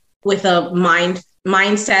into it with a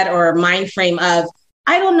mindset or a mind frame of,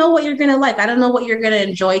 I don't know what you're going to like. I don't know what you're going to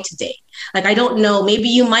enjoy today. Like, I don't know, maybe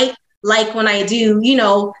you might like when I do, you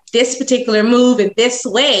know, this particular move in this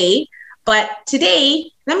way, but today,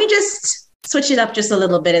 let me just switch it up just a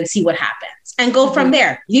little bit and see what happens and go from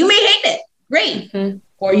there. You may hate it, great,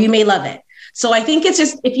 or you may love it. So I think it's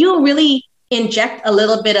just, if you really inject a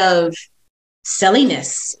little bit of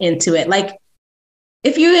silliness into it, like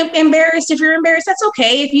if you're embarrassed, that's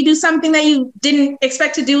okay. If you do something that you didn't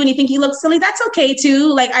expect to do and you think you look silly, that's okay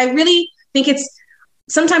too. Like, I really think it's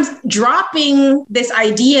sometimes dropping this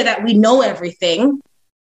idea that we know everything,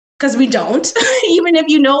 because we don't. Even if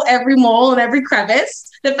you know every mole and every crevice,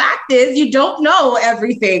 the fact is you don't know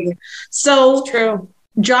everything. So true.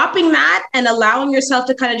 Dropping that and allowing yourself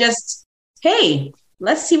to kind of just, hey,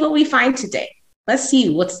 let's see what we find today. Let's see.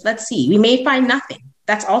 We may find nothing.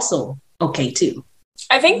 That's also okay too.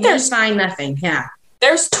 I think there's find nothing. Yeah.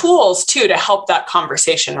 There's tools too to help that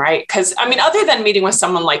conversation, right? Because I mean, other than meeting with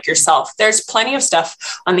someone like yourself, there's plenty of stuff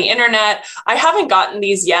on the internet. I haven't gotten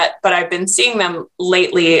these yet, but I've been seeing them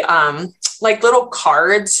lately. Like little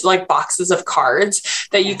cards, like boxes of cards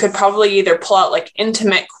that you could probably either pull out like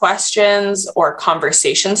intimate questions or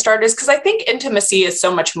conversation starters. Cause I think intimacy is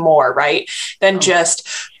so much more, right, than just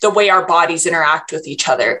the way our bodies interact with each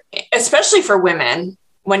other, especially for women.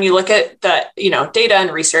 When you look at the, you know, data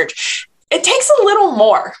and research, it takes a little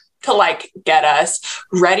more to like get us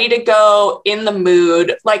ready to go, in the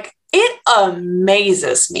mood. Like, it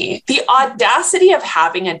amazes me, the audacity of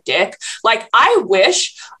having a dick. Like, I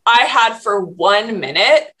wish I had for 1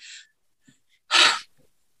 minute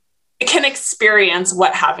can experience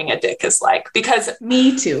what having a dick is like, because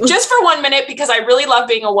me too, just for 1 minute, because I really love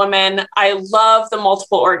being a woman. I love the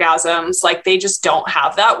multiple orgasms. Like, they just don't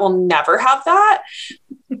have that. We'll never have that.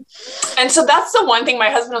 And so that's the one thing my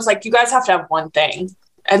husband was like, you guys have to have one thing.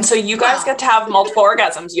 And so you guys get to have multiple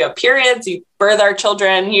orgasms. You have periods, you birth our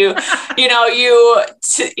children, you know, you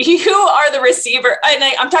are the receiver. And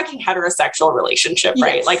I'm talking heterosexual relationship,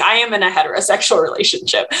 right? Yes. Like, I am in a heterosexual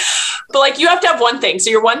relationship, but like, you have to have one thing.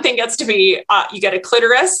 So your one thing gets to be, you get a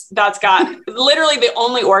clitoris that's got literally the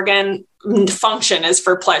only organ function is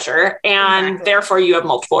for pleasure. And therefore you have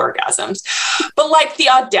multiple orgasms. But like, the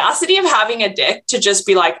audacity of having a dick to just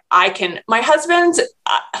be like, my husband's,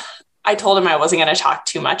 I told him I wasn't going to talk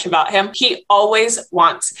too much about him. He always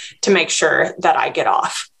wants to make sure that I get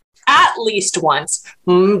off at least once,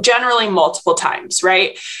 generally multiple times,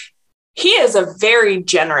 right? He is a very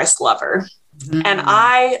generous lover. Mm-hmm. And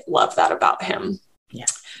I love that about him. Yeah.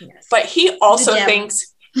 Yes. But he also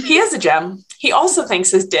thinks he is a gem. He also thinks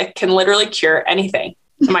his dick can literally cure anything.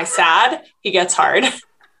 Am I sad? He gets hard.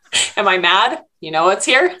 Am I mad? You know what's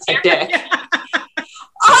here? A dick.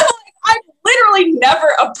 I've literally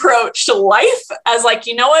never approached life as like,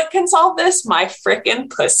 you know what can solve this? My freaking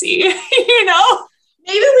pussy, you know?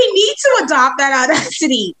 Maybe we need to adopt that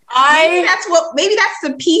audacity. Maybe that's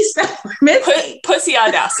the piece that we're missing. Pussy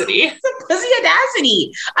audacity. Pussy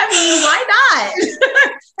audacity. I mean, why not?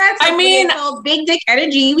 That's called big dick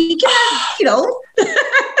energy. We can have, you know,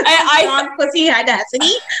 strong pussy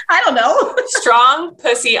audacity. I don't know. Strong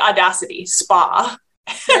pussy audacity. Spa.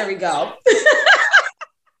 There we go.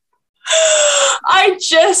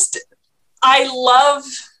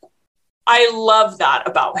 I love that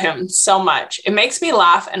about him so much. It makes me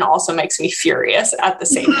laugh and also makes me furious at the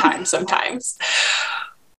same time sometimes.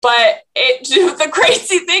 But the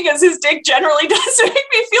crazy thing is his dick generally does make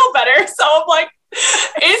me feel better. So I'm like,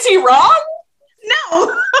 Is he wrong?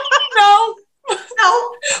 No. No.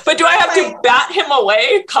 No. But do I have to bat him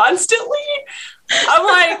away constantly? I'm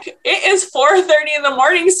like, it is 4:30 in the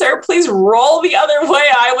morning, sir. Please roll the other way.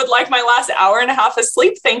 I would like my last hour and a half of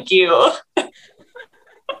sleep. Thank you. No.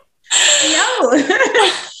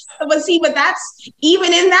 But that's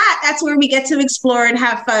even in that's where we get to explore and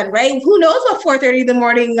have fun, right? Who knows what 4:30 in the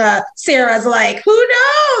morning Sarah's like? Who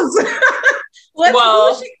knows?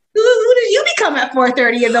 Who did you become at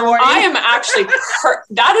 4:30 in the morning? I am actually,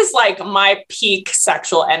 that is like my peak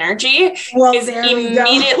sexual energy is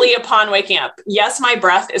immediately upon waking up. Yes, my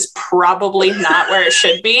breath is probably not where it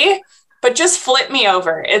should be, but just flip me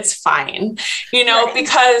over. It's fine,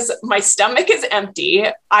 because my stomach is empty.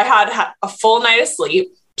 I had a full night of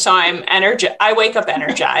sleep. So I wake up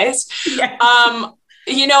energized. Yes.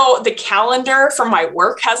 The calendar for my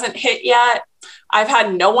work hasn't hit yet. I've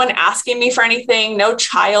had no one asking me for anything. No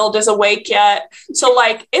child is awake yet. So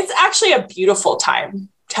it's actually a beautiful time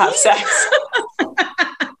to have sex.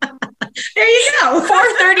 There you go.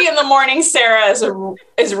 4:30 in the morning, Sarah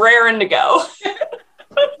is raring to go.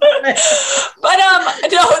 But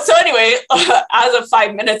no, so anyway, as of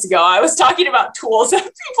 5 minutes ago, I was talking about tools that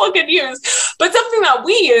people could use. But something that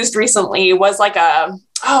we used recently was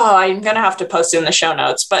I'm gonna have to post it in the show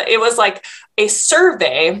notes, but it was like a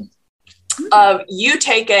survey of you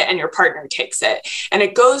take it and your partner takes it. And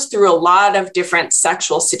it goes through a lot of different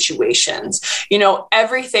sexual situations,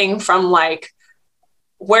 everything from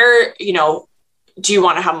where, do you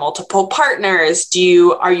want to have multiple partners?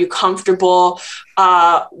 Are you comfortable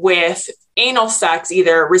with anal sex,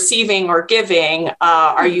 either receiving or giving?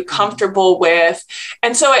 Are you comfortable with,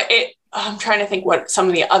 and so I'm trying to think what some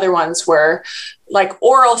of the other ones were, like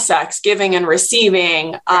oral sex, giving and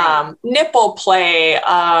receiving, nipple play,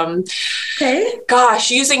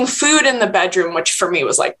 using food in the bedroom, which for me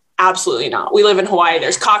was absolutely not. We live in Hawaii.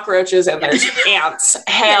 There's cockroaches and there's ants.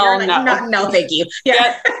 Hell no. No, thank you.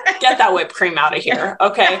 Yeah. Get that whipped cream out of here.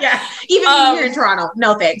 Okay. Yeah. Even here in Toronto.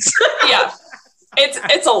 No, thanks. Yeah.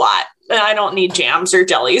 It's a lot. I don't need jams or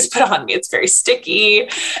jellies put on me. It's very sticky.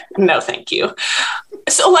 No, thank you.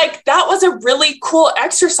 So that was a really cool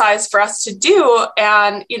exercise for us to do.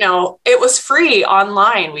 And, it was free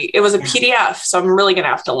online. It was a PDF. So I'm really going to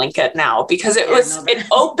have to link it now because it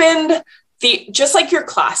opened just like your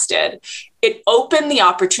class did, it opened the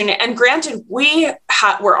opportunity. And granted, were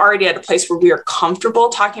already at a place where we were comfortable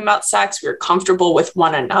talking about sex. We were comfortable with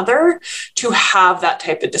one another to have that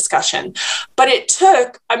type of discussion. But it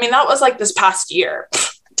took, that was this past year.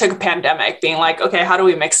 Took a pandemic being okay, how do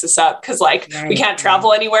we mix this up? Because we can't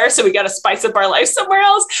travel anywhere. So we got to spice up our life somewhere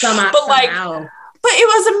else. But it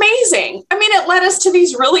was amazing. It led us to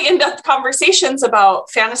these really in-depth conversations about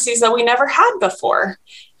fantasies that we never had before.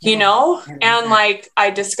 And I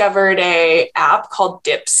discovered a app called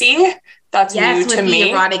Dipsea. That's new to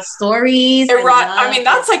me. Erotic stories.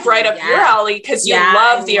 That's right up your alley because you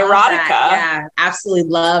love the erotica. Yeah, absolutely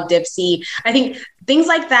love Dipsea. I think things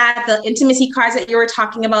like that, the intimacy cards that you were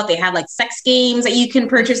talking about, they have sex games that you can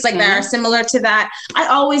purchase that are similar to that. I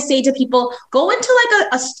always say to people, go into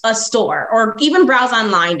a store or even browse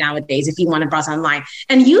online nowadays if you want to browse online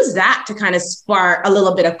and use that to kind of spark a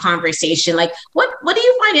little bit of conversation. What do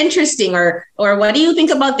you find interesting or what do you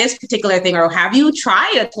think about this particular thing? Or have you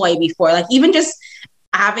tried a toy before? Even just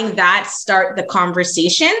having that start the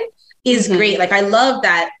conversation is great. I love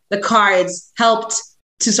that the cards helped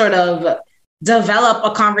to sort of develop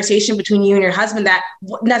a conversation between you and your husband that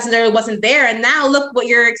necessarily wasn't there. And now look what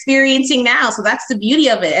you're experiencing now. So that's the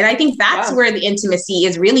beauty of it. And I think that's where the intimacy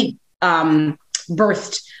is really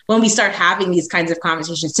birthed when we start having these kinds of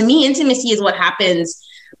conversations. To me, intimacy is what happens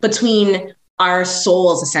between our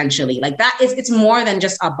souls, essentially. It's more than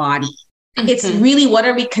just a body. It's really, what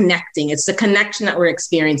are we connecting? It's the connection that we're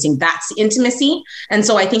experiencing. That's intimacy. And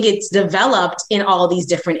so I think it's developed in all these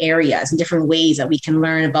different areas and different ways that we can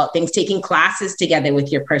learn about things. Taking classes together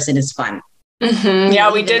with your person is fun. Yeah,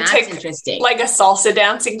 we did take a salsa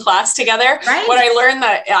dancing class together. Right. When I learned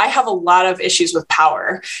that I have a lot of issues with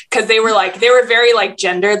power because they were very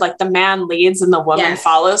gendered, the man leads and the woman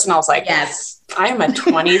follows. And I was yes, I am a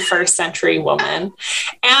 21st century woman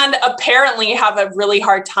and apparently have a really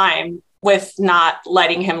hard time with not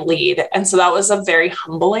letting him lead. And so that was a very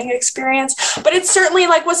humbling experience, but it certainly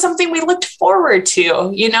was something we looked forward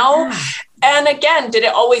to, Yeah. And again, did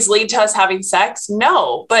it always lead to us having sex?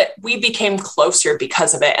 No, but we became closer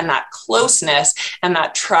because of it. And that closeness and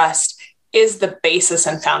that trust is the basis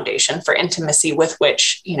and foundation for intimacy with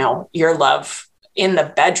which, your love in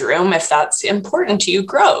the bedroom, if that's important to you,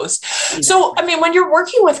 grows. Exactly. So, when you're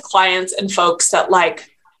working with clients and folks that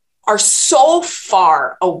are so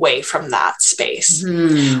far away from that space.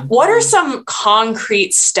 What are some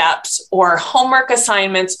concrete steps or homework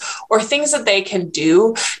assignments or things that they can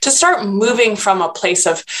do to start moving from a place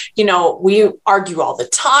of, we argue all the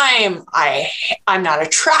time. I'm not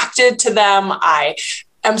attracted to them. I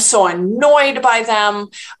am so annoyed by them.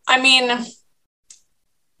 I mean,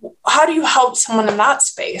 how do you help someone in that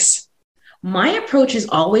space? My approach is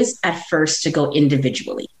always at first to go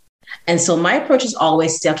individually. And so my approach is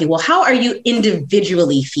always to, okay, well, how are you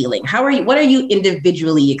individually feeling? What are you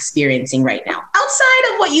individually experiencing right now?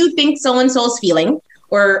 Outside of what you think so-and-so is feeling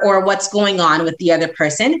or what's going on with the other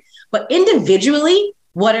person, but individually,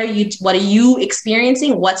 what are you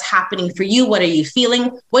experiencing? What's happening for you? What are you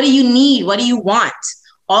feeling? What do you need? What do you want?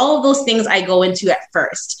 All of those things I go into at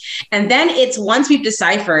first. And then it's once we've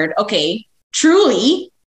deciphered, okay, truly,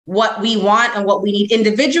 what we want and what we need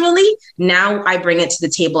individually, now I bring it to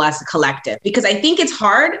the table as a collective, because I think it's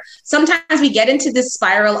hard. Sometimes we get into this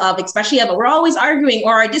spiral of, especially of, we're always arguing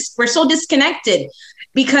or we're so disconnected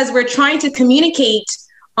because we're trying to communicate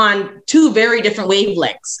on two very different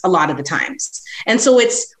wavelengths a lot of the times. And so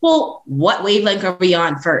it's, well, what wavelength are we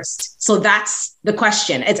on first? So that's the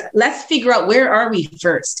question. It's let's figure out where are we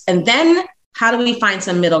first? And then how do we find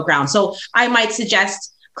some middle ground? So I might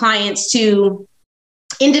suggest clients to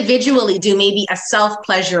individually do maybe a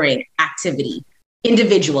self-pleasuring activity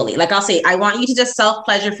individually. Like I'll say, I want you to just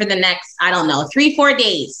self-pleasure for the next, 3-4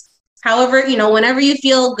 days. However, whenever you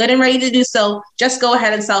feel good and ready to do so, just go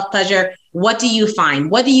ahead and self-pleasure. What do you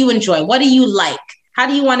find? What do you enjoy? What do you like? How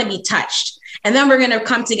do you want to be touched? And then we're going to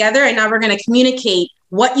come together and now we're going to communicate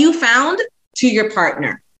what you found to your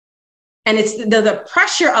partner. And it's the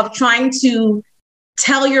pressure of trying to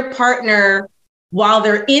tell your partner while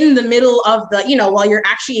they're in the middle of while you're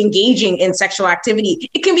actually engaging in sexual activity.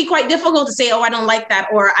 It can be quite difficult to say, oh, I don't like that,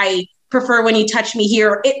 or I prefer when you touch me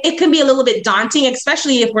here. It can be a little bit daunting,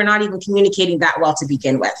 especially if we're not even communicating that well to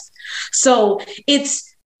begin with. So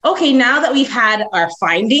it's, okay, now that we've had our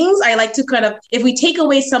findings, I like to if we take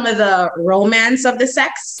away some of the romance of the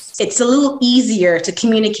sex, it's a little easier to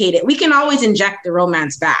communicate it. We can always inject the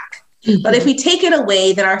romance back. Mm-hmm. But if we take it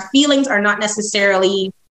away, then our feelings are not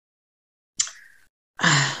necessarily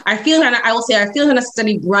our feelings are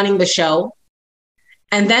necessarily running the show.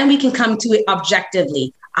 And then we can come to it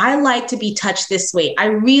objectively. I like to be touched this way. I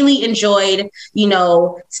really enjoyed,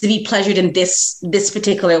 to be pleasured in this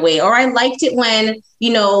particular way. Or I liked it when,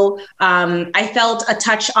 I felt a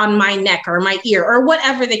touch on my neck or my ear or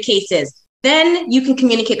whatever the case is. Then you can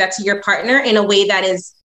communicate that to your partner in a way that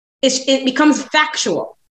it becomes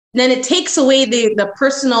factual. Then it takes away the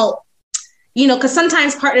personal, because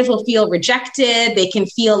sometimes partners will feel rejected. They can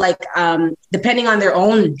feel like, depending on their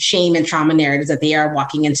own shame and trauma narratives that they are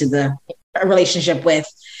walking into the relationship with,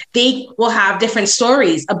 they will have different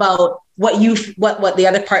stories about what the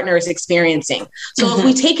other partner is experiencing. So mm-hmm. If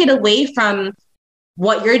we take it away from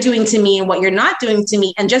what you're doing to me and what you're not doing to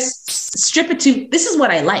me and just strip it to, this is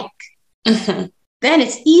what I like. Mm-hmm. Then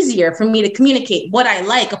it's easier for me to communicate what I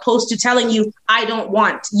like, opposed to telling you, I don't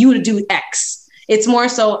want you to do X. It's more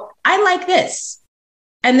so, I like this.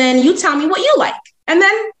 And then you tell me what you like. And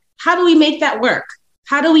then how do we make that work?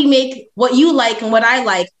 How do we make what you like and what I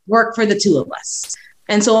like work for the two of us?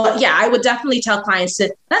 And so, yeah, I would definitely tell clients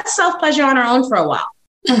to let's self-pleasure on our own for a while.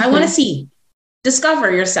 Mm-hmm. I want to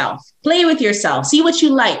discover yourself, play with yourself, see what you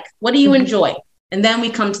like. What do you mm-hmm. enjoy? And then we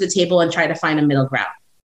come to the table and try to find a middle ground.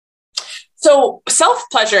 So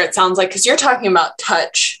self-pleasure, it sounds like, because you're talking about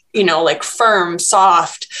touch, like firm,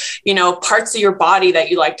 soft, parts of your body that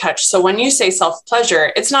you like touch. So when you say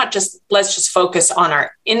self-pleasure, it's not just, let's just focus on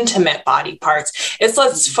our intimate body parts. It's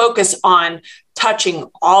let's focus on touching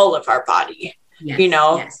all of our body.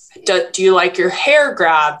 Yes, yes. Do you like your hair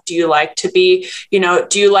grabbed? Do you like to be, do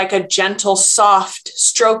you like a gentle, soft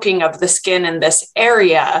stroking of the skin in this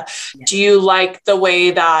area? Yes. Do you like the way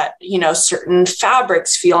that, certain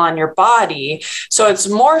fabrics feel on your body? So it's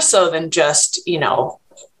more so than just,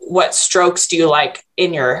 what strokes do you like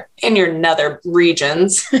in your nether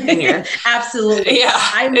regions? Absolutely. Yeah.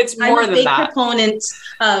 I'm a big proponent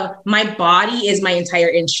of my body is my entire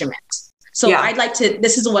instrument. So yeah. I'd like to,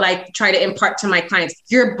 this is what I try to impart to my clients.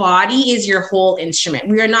 Your body is your whole instrument.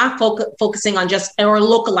 We are not focusing on just or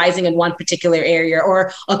localizing in one particular area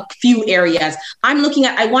or a few areas. I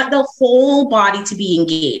want the whole body to be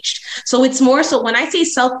engaged. So it's more so when I say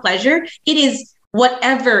self-pleasure, it is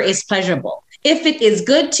whatever is pleasurable. If it is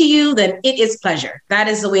good to you, then it is pleasure. That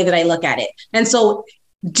is the way that I look at it. And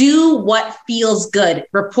do what feels good,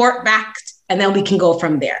 report back, and then we can go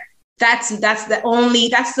from there. That's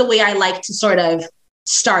the way I like to sort of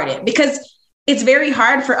start it, because it's very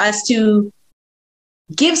hard for us to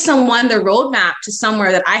give someone the roadmap to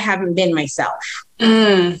somewhere that I haven't been myself.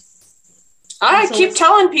 I keep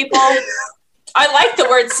telling people, I like the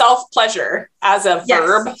word self-pleasure as a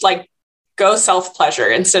verb, like go self-pleasure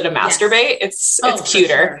instead of masturbate. It's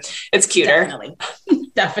cuter. Sure. It's cuter.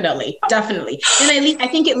 Definitely. And I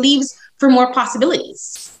think it leaves for more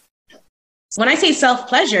possibilities. When I say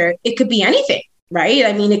self-pleasure, it could be anything, right?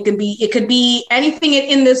 I mean, it could be anything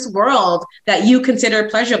in this world that you consider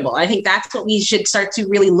pleasurable. I think that's what we should start to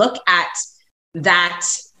really look at that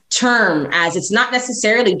term as. It's not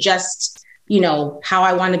necessarily just, how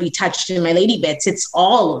I want to be touched in my lady bits. It's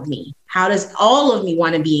all of me. How does all of me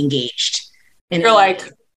want to be engaged? You're like,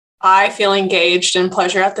 I feel engaged in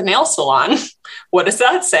pleasure at the nail salon. What does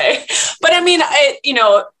that say? But I mean,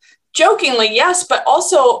 jokingly, yes, but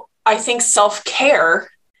also I think self-care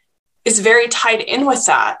is very tied in with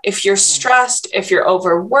that. If you're stressed, if you're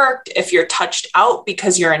overworked, if you're touched out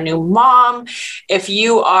because you're a new mom, if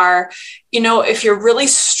you are, if you're really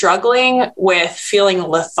struggling with feeling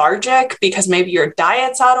lethargic because maybe your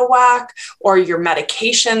diet's out of whack or your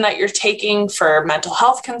medication that you're taking for mental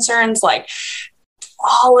health concerns, like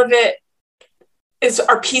all of it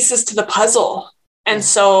are pieces to the puzzle. And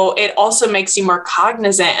so it also makes you more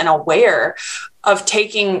cognizant and aware of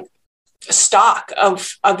taking stock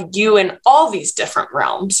of you in all these different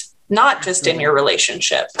realms, not just in your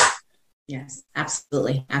relationship. Yes,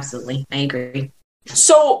 absolutely. I agree.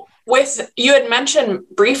 So you had mentioned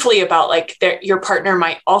briefly about like your partner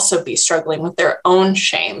might also be struggling with their own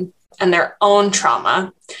shame and their own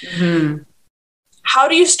trauma. Mm-hmm. How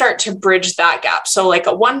do you start to bridge that gap? So like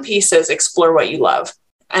one piece is explore what you love.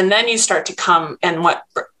 And then you start to come and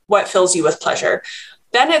what fills you with pleasure.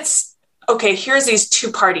 Then it's, okay, here's these two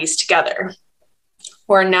parties together.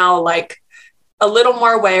 We're now like a little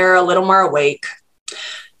more aware, a little more awake.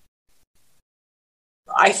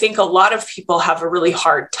 I think a lot of people have a really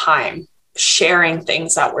hard time sharing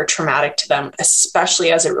things that were traumatic to them,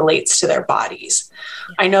 especially as it relates to their bodies.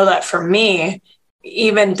 I know that for me,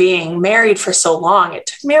 even being married for so long, it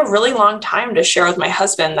took me a really long time to share with my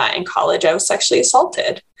husband that in college I was sexually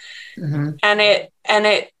assaulted. Mm-hmm. And it,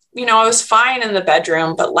 I was fine in the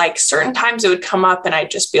bedroom, but like certain times it would come up and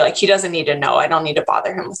I'd just be like, he doesn't need to know. I don't need to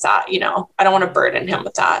bother him with that. I don't want to burden him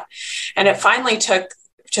with that. And it finally took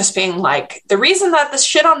just being like, the reason that this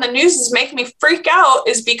shit on the news is making me freak out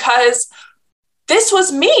is because this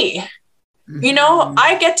was me. Mm-hmm.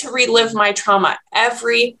 I get to relive my trauma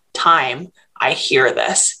every time I hear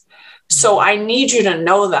this. So I need you to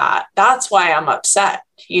know that. That's why I'm upset,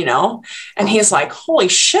 And he's like, holy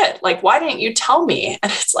shit, like, why didn't you tell me?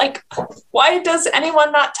 And it's like, why does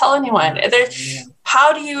anyone not tell anyone?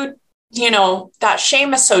 How do you, that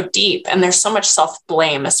shame is so deep and there's so much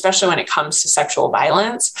self-blame, especially when it comes to sexual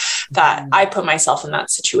violence, that I put myself in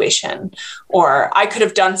that situation, or I could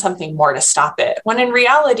have done something more to stop it. When in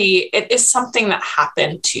reality, it is something that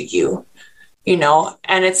happened to you.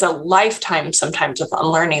 And it's a lifetime sometimes of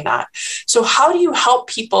unlearning that. So how do you help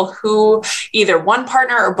people who either one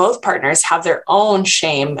partner or both partners have their own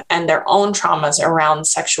shame and their own traumas around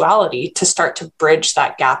sexuality to start to bridge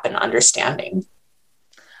that gap in understanding?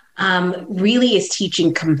 Really is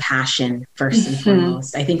teaching compassion first and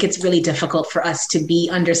foremost. I think it's really difficult for us to be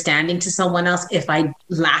understanding to someone else if I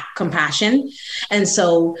lack compassion. And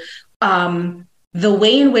so the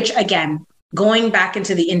way in which, again, going back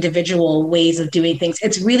into the individual ways of doing things,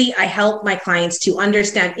 it's really, I help my clients to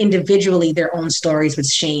understand individually their own stories with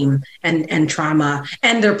shame and trauma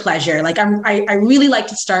and their pleasure. Like I really like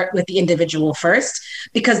to start with the individual first,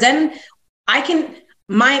 because then I can,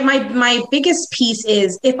 my biggest piece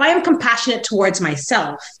is if I am compassionate towards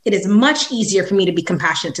myself, it is much easier for me to be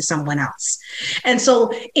compassionate to someone else. And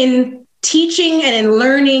so in teaching and in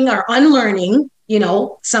learning or unlearning,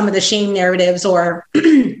 some of the shame narratives or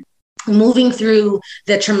moving through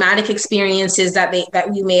the traumatic experiences that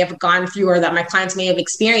we may have gone through or that my clients may have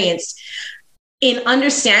experienced, in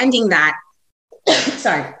understanding that,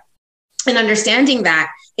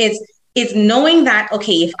 is knowing that,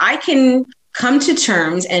 okay, if I can come to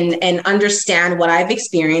terms and understand what I've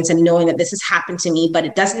experienced and knowing that this has happened to me, but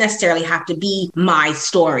it doesn't necessarily have to be my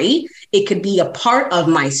story. It could be a part of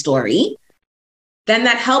my story. Then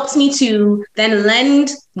that helps me to then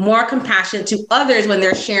lend more compassion to others when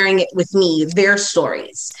they're sharing it with me, their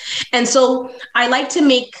stories. And so I like to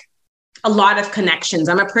make a lot of connections.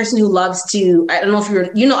 I'm a person who loves to, I don't know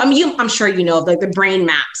if I'm sure like the brain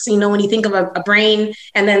maps, when you think of a brain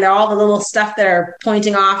and then there are all the little stuff that are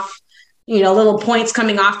pointing off, little points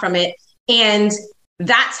coming off from it. And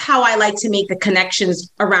that's how I like to make the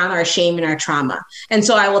connections around our shame and our trauma. And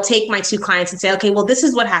so I will take my two clients and say, okay, well, this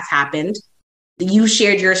is what has happened. You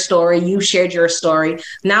shared your story. You shared your story.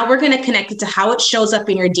 Now we're going to connect it to how it shows up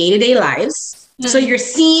in your day-to-day lives. So you're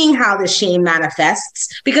seeing how the shame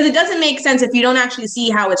manifests, because it doesn't make sense if you don't actually see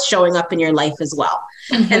how it's showing up in your life as well.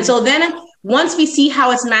 And so then once we see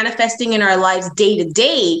how it's manifesting in our lives day to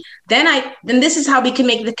day, then this is how we can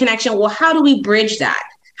make the connection. Well, how do we bridge that?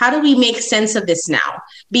 How do we make sense of this now?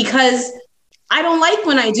 Because I don't like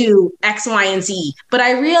when I do X, Y, and Z, but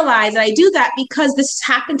I realize that I do that because this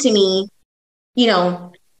happened to me,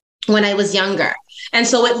 when I was younger. And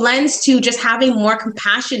so it lends to just having more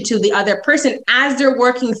compassion to the other person as they're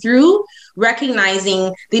working through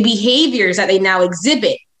recognizing the behaviors that they now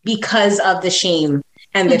exhibit because of the shame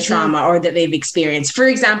and the trauma or that they've experienced. For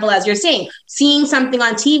example, as you're saying, seeing something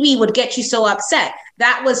on TV would get you so upset.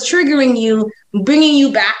 That was triggering you, bringing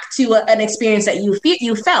you back to an experience that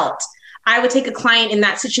you felt. I would take a client in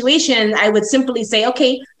that situation. I would simply say,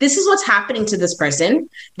 okay, this is what's happening to this person.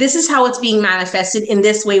 This is how it's being manifested in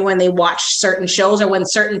this way when they watch certain shows or when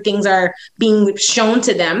certain things are being shown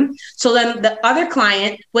to them. So then the other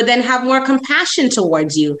client would then have more compassion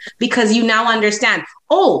towards you because you now understand,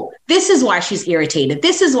 oh, this is why she's irritated.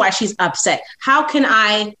 This is why she's upset. How can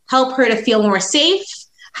I help her to feel more safe?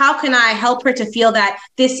 How can I help her to feel that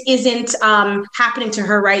this isn't happening to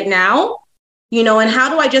her right now? And how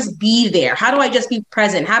do I just be there? How do I just be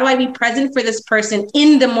present? How do I be present for this person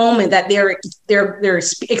in the moment that they're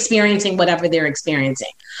experiencing whatever they're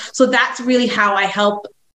experiencing? So that's really how I help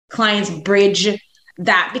clients bridge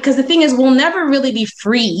that, because the thing is, we'll never really be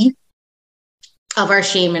free of our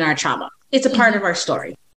shame and our trauma. It's a part of our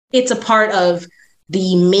story. It's a part of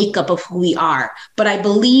the makeup of who we are. But I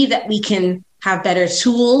believe that we can have better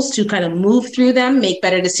tools to kind of move through them, make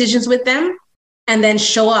better decisions with them, and then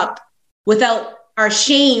show up without our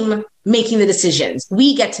shame making the decisions.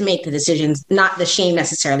 We get to make the decisions, not the shame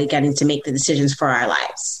necessarily getting to make the decisions for our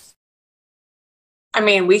lives. I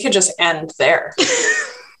mean, we could just end there.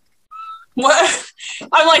 What?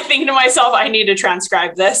 I'm like thinking to myself, I need to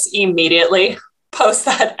transcribe this immediately. Post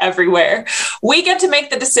that everywhere. We get to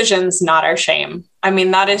make the decisions, not our shame. I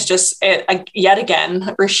mean, that is just it. Yet again,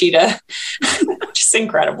 Rashida, just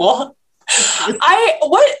incredible.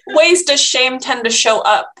 What ways does shame tend to show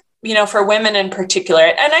up, for women in particular?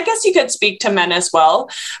 And I guess you could speak to men as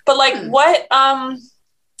well, but like what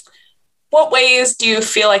ways do you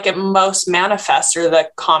feel like it most manifests, or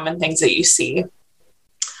the common things that you see?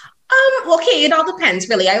 Okay, it all depends,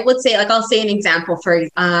 really. I would say, I'll say an example for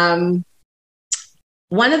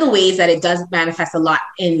one of the ways that it does manifest a lot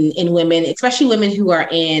in women, especially women who are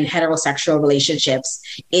in heterosexual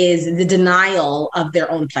relationships, is the denial of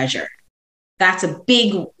their own pleasure. That's a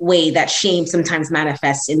big way that shame sometimes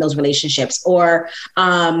manifests in those relationships, or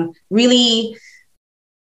really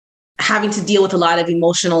having to deal with a lot of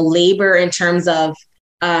emotional labor in terms of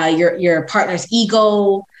your partner's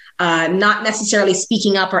ego, not necessarily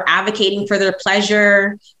speaking up or advocating for their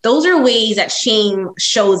pleasure. Those are ways that shame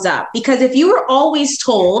shows up. Because if you were always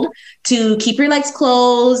told to keep your legs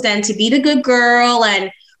closed and to be the good girl,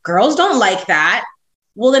 and girls don't like that,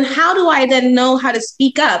 well, then how do I then know how to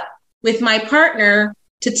speak up with my partner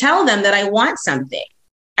to tell them that I want something?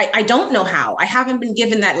 I don't know how. I haven't been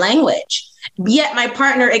given that language. Yet my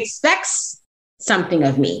partner expects something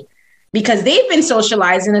of me because they've been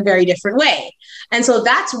socialized in a very different way. And so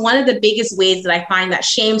that's one of the biggest ways that I find that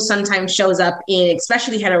shame sometimes shows up in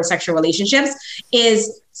especially heterosexual relationships,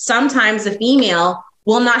 is sometimes the female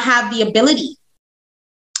will not have the ability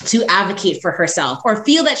to advocate for herself, or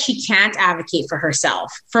feel that she can't advocate for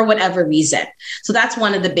herself for whatever reason. So that's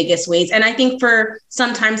one of the biggest ways. And I think for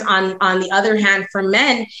sometimes on the other hand, for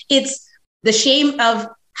men, it's the shame of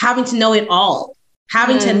having to know it all,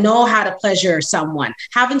 having to know how to pleasure someone,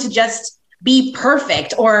 having to just be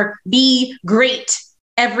perfect or be great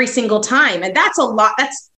every single time. And that's a lot.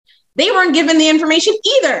 They weren't given the information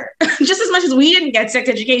either. Just as much as we didn't get sex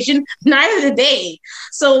education, neither did they.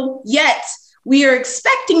 So yet we are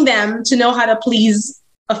expecting them to know how to please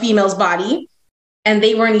a female's body, and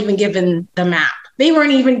they weren't even given the map. They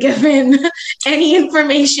weren't even given any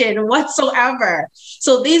information whatsoever.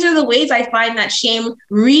 So these are the ways I find that shame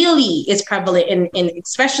really is prevalent in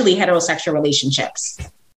especially heterosexual relationships.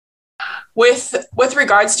 With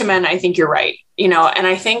regards to men, I think you're right. And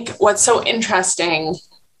I think what's so interesting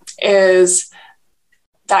is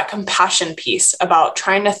that compassion piece about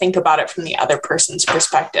trying to think about it from the other person's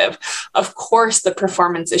perspective. Of course, the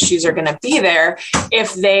performance issues are going to be there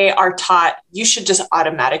if they are taught you should just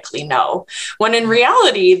automatically know, when in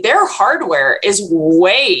reality, their hardware is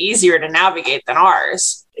way easier to navigate than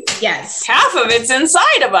ours. Yes. Half of it's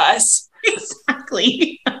inside of us.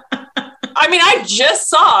 Exactly. I mean, I just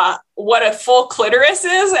saw what a full clitoris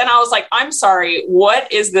is. And I was like, I'm sorry,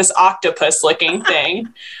 what is this octopus looking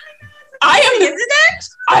thing? I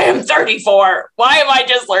am 34. Why am I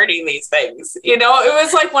just learning these things? You know, it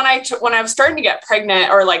was like when I was starting to get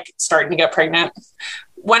pregnant,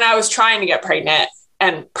 when I was trying to get pregnant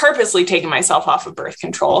and purposely taking myself off of birth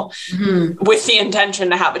control with the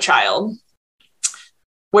intention to have a child,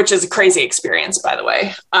 which is a crazy experience, by the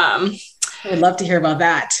way. I would love to hear about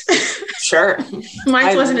that. Sure.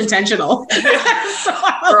 Mine wasn't intentional.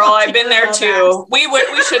 Girl, I've been there too. We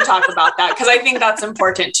should talk about that because I think that's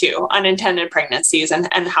important too, unintended pregnancies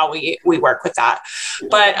and how we work with that.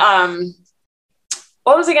 But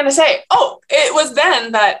what was I going to say? Oh, it was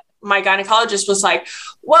then that my gynecologist was like,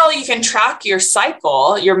 well, you can track your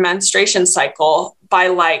cycle, your menstruation cycle by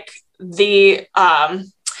like oh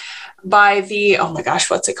my gosh,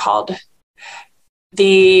 what's it called?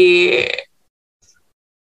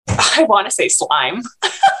 I want to say slime.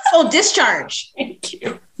 Oh, discharge. Thank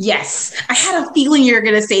you. Yes. I had a feeling you were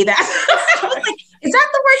going to say that. I was like, is that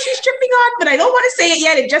the word she's tripping on? But I don't want to say it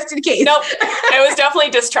yet, just in case. Nope. It was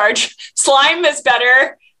definitely discharge. Slime is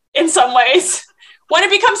better in some ways. When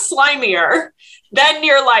it becomes slimier, then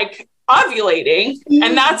you're like ovulating.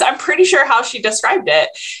 And that's, I'm pretty sure how she described it.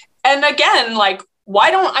 And again, like,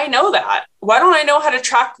 why don't I know that? Why don't I know how to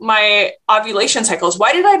track my ovulation cycles?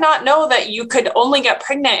 Why did I not know that you could only get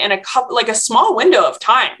pregnant in a small window of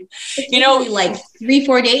time? It's like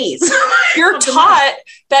 3-4 days. You're taught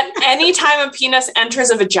that anytime a penis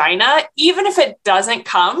enters a vagina, even if it doesn't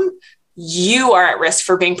come, you are at risk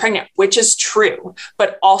for being pregnant, which is true,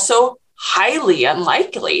 but also highly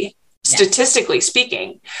unlikely. Statistically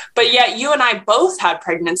speaking, but yet you and I both had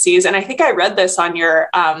pregnancies. And I think I read this on your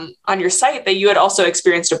site that you had also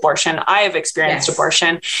experienced abortion. I have experienced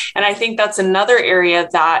abortion. And I think that's another area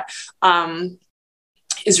that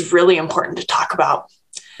is really important to talk about.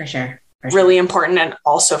 For sure. Really important and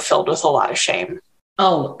also filled with a lot of shame.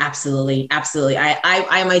 Oh, absolutely. Absolutely.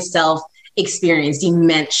 I myself experienced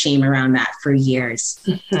immense shame around that for years,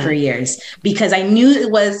 because I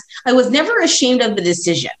knew I was never ashamed of the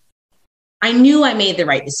decision. I knew I made the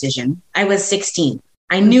right decision. I was 16.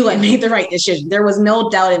 I knew I made the right decision. There was no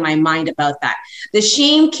doubt in my mind about that. The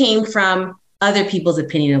shame came from other people's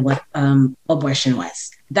opinion of what abortion was.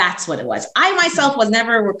 That's what it was. I myself was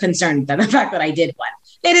never concerned about the fact that I did one.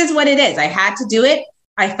 It is what it is. I had to do it.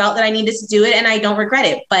 I felt that I needed to do it and I don't regret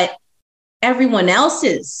it. But everyone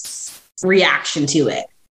else's reaction to it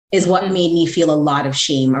is what made me feel a lot of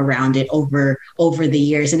shame around it over the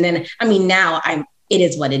years. And then, I mean, now it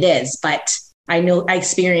is what it is, but I know I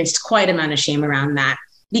experienced quite an amount of shame around that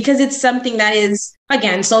because it's something that is,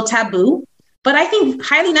 again, so taboo, but I think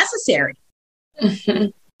highly necessary. Mm-hmm.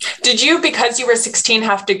 Did you, because you were 16,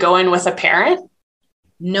 have to go in with a parent?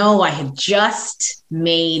 No, I had just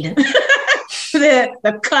made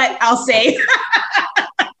the cut, I'll say.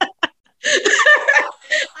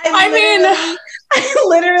 I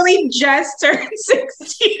literally just turned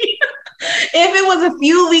 16. If it was a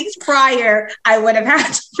few weeks prior, I would have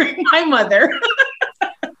had to bring my mother.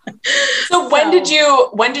 So when did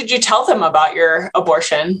you tell them about your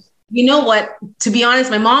abortion? You know what? To be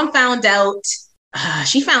honest, my mom found out.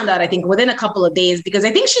 She found out, I think, within a couple of days because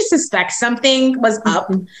I think she suspects something was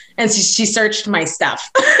up, and she searched my stuff.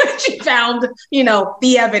 She found,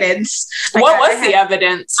 the evidence. What was the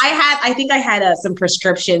evidence? I think I had some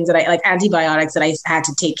prescriptions that like antibiotics that I had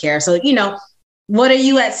to take care of. So, what are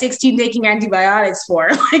you at 16 taking antibiotics for?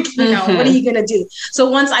 What are you going to do? So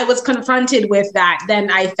once I was confronted with that,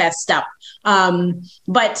 then I fessed up.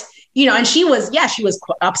 But and she was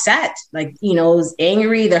upset, was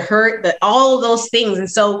angry, the hurt, all of those things.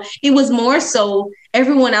 And so it was more so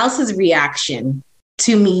everyone else's reaction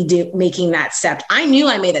to me making that step. I knew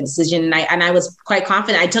I made that decision and I was quite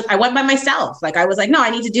confident. I went by myself. I was like, no, I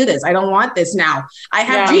need to do this. I don't want this now. I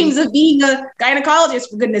have dreams of being a gynecologist,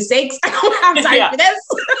 for goodness sakes. I don't have time for this.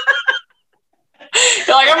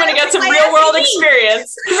 You're like, I'm going to get some real world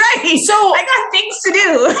experience. Right. So I got things to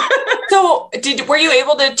do. So were you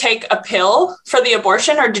able to take a pill for the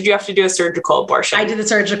abortion or did you have to do a surgical abortion? I did the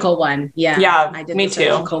surgical one. Yeah. Yeah. I did me the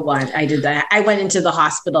surgical one. I did that. I went into the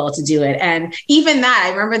hospital to do it. And even that, I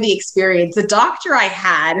remember the experience. The doctor I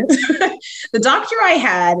had,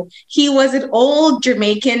 he was an old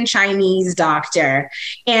Jamaican Chinese doctor.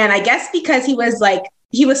 And I guess because he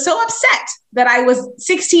was so upset that I was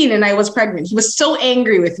 16 and I was pregnant. He was so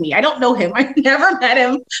angry with me. I don't know him. I've never met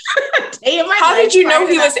him. How did you know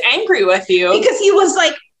he was angry with you? Because he was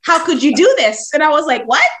like, how could you do this? And I was like,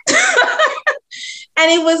 what?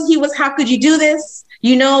 And he was, how could you do this?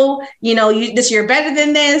 You're better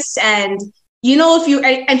than this. And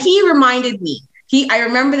and he reminded me, I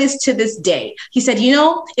remember this to this day. He said, you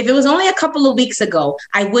know, if it was only a couple of weeks ago,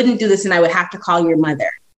 I wouldn't do this and I would have to call your mother.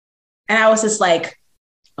 And I was just like,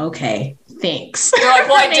 okay, thanks. You're like,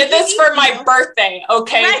 well, I did this for my birthday.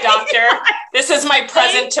 Okay, right? Doctor, this is my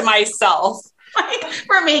present to myself.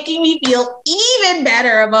 For making me feel even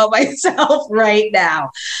better about myself right now.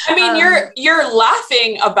 I mean, you're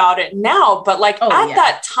laughing about it now, but like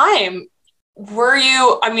that time, were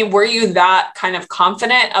you that kind of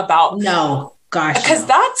confident about? No, gosh. Because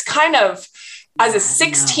that's kind of, as a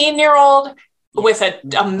 16-year-old with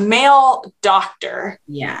a male doctor.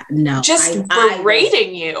 Yeah, no. Just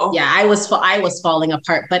berating you. Yeah, I was falling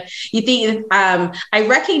apart. But you think, I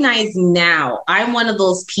recognize now, I'm one of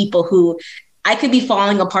those people who I could be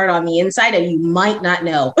falling apart on the inside and you might not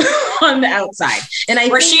know on the outside. And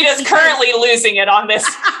Rashida's currently losing it on this,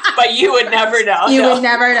 but you would never know. You would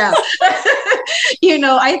never know. You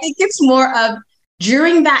know, I think it's more of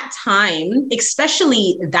during that time,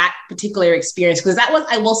 especially that particular experience, because that was,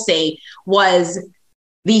 I will say, was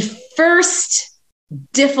the first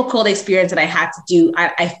difficult experience that I had to do.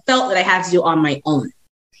 I felt that I had to do on my own.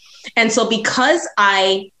 And so because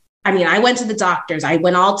I went to the doctors, I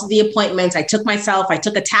went all to the appointments. I took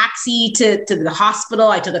a taxi to the hospital.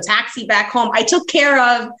 I took a taxi back home. I took care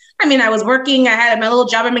of, I was working. I had my little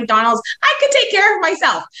job at McDonald's. I could take care of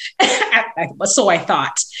myself. So I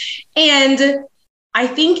thought. And I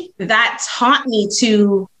think that taught me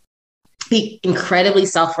to be incredibly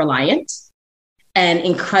self-reliant and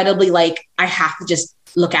incredibly I have to just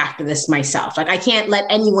look after this myself. Like I can't let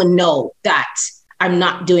anyone know that I'm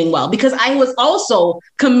not doing well, because I was also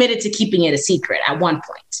committed to keeping it a secret at one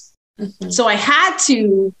point. Mm-hmm. So I had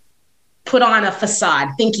to put on a facade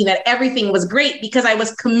thinking that everything was great because I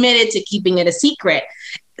was committed to keeping it a secret.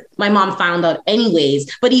 My mom found out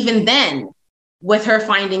anyways, but even then, with her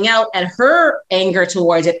finding out and her anger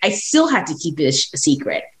towards it, I still had to keep it a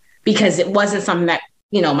secret because it wasn't something that,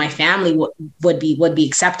 you know, my family would be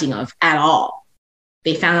accepting of at all.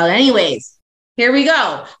 They found out anyways. Here we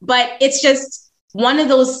go. But it's just one of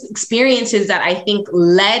those experiences that I think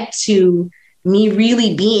led to me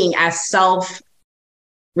really being as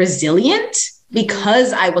self-resilient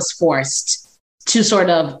because I was forced to sort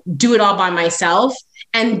of do it all by myself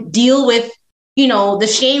and deal with, you know, the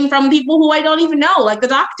shame from people who I don't even know, like the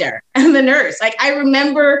doctor and the nurse. Like I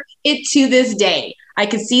remember it to this day. I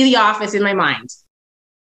could see The Office in my mind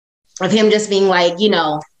of him just being like, you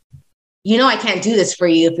know, I can't do this for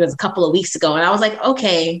you if it was a couple of weeks ago. And I was like,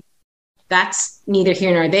 okay, that's neither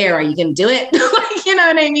here nor there. Are you going to do it? Like, you know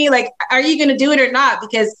what I mean? Like, are you going to do it or not?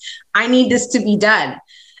 Because I need this to be done.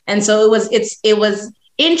 And so it was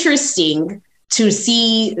interesting to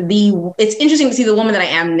see the woman that I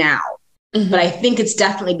am now. Mm-hmm. But I think it's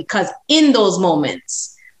definitely because in those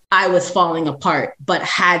moments I was falling apart, but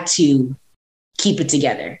had to keep it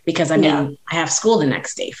together because I have school the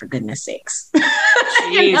next day, for goodness sakes.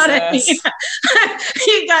 You know what I mean?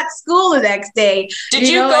 You got school the next day. Did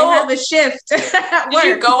you go have a shift? Did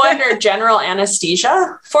you go under general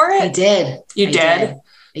anesthesia for it? I did. You did?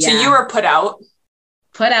 Yeah. So you were put out?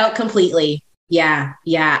 Put out completely. Yeah.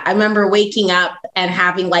 I remember waking up and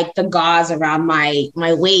having like the gauze around my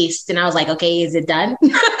waist. And I was like, okay, is it done?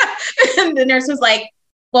 And the nurse was like,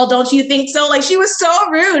 well, don't you think so? Like, she was so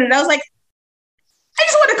rude. And I was like, I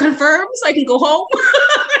just want to confirm so I can go home.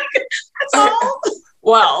 That's all.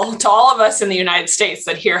 Well, to all of us in the United States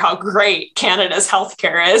that hear how great Canada's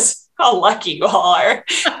healthcare is, how lucky you all are.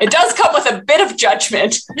 It does come with a bit of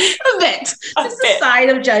judgment. A bit. Just a side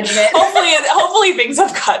of judgment. Hopefully things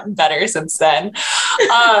have gotten better since then.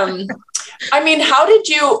 I mean, how did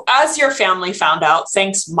you, as your family found out,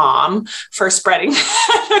 thanks Mom for spreading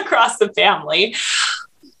that across the family,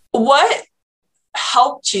 what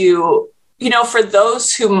helped you, you know, for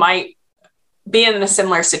those who might be in a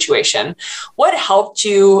similar situation, what helped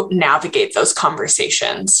you navigate those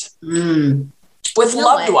conversations with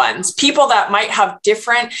loved ones, people that might have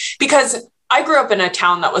different, because I grew up in a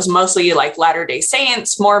town that was mostly like Latter-day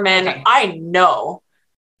Saints, Mormon. Okay. I know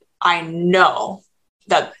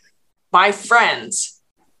that my friends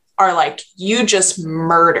are like, you just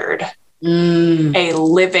murdered a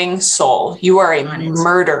living soul. You are a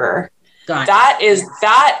murderer. That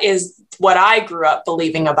is what I grew up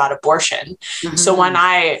believing about abortion. Mm-hmm. So when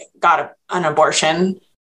I got an abortion,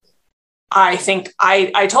 I think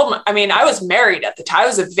I told my, I mean, I was married at the time. It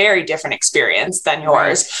was a very different experience than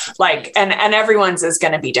yours. Right. Like, and everyone's is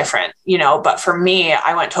going to be different, you know, but for me,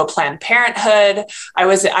 I went to a Planned Parenthood. I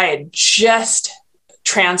had just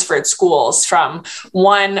transferred schools from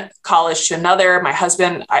one college to another. My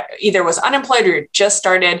husband either was unemployed or just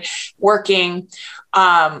started working.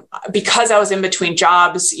 Because I was in between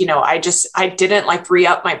jobs, I didn't like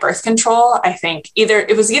re-up my birth control. I think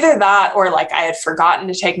it was either that or like I had forgotten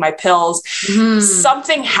to take my pills.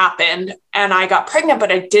 Something happened and I got pregnant, but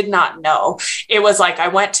I did not know. It was like I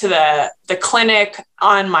went to the clinic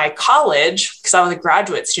on my college because I was a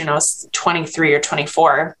graduate student. I was 23 or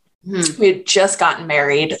 24. We had just gotten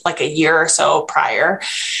married like a year or so prior.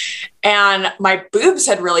 And my boobs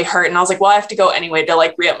had really hurt. And I was like, well, I have to go anyway to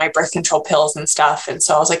like re-up my birth control pills and stuff. And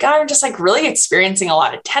so I was like, I'm just like really experiencing a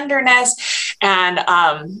lot of tenderness. And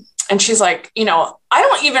she's like, I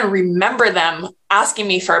don't even remember them asking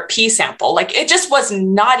me for a pee sample. Like it just was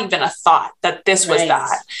not even a thought that this was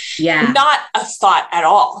that. Yeah. Not a thought at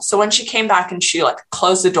all. So when she came back and she like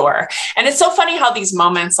closed the door, and it's so funny how these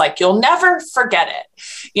moments, like you'll never forget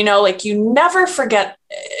it, like you never forget.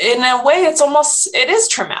 In a way, it is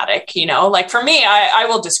traumatic, like for me, I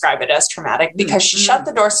will describe it as traumatic because she shut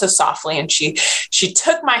the door so softly and she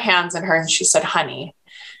took my hands in her and she said, honey,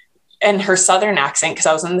 in her Southern accent, because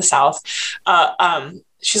I was in the South,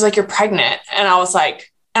 she's like, you're pregnant. And I was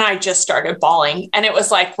like, and I just started bawling. And it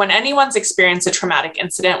was like when anyone's experienced a traumatic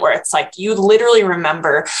incident where it's like, you literally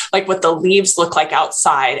remember like what the leaves look like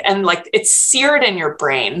outside and like it's seared in your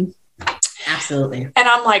brain. Absolutely. And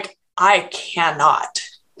I'm like, I cannot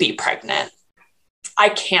be pregnant. I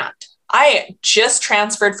can't. I just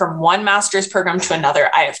transferred from one master's program to another.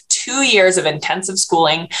 I have 2 years of intensive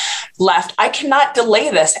schooling left. I cannot delay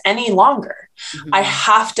this any longer. I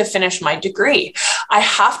have to finish my degree. I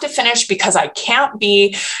have to finish because I can't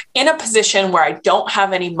be in a position where I don't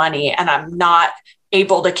have any money and I'm not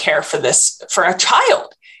able to care for a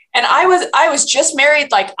child. And I was just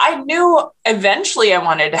married. Like I knew eventually I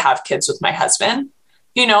wanted to have kids with my husband,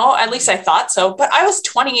 at least I thought so, but I was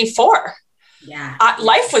 24. Yeah.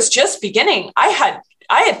 Life was just beginning. I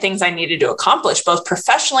had things I needed to accomplish both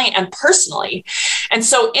professionally and personally. And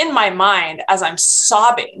so in my mind, as I'm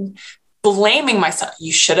sobbing, blaming myself,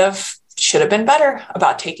 you should have been better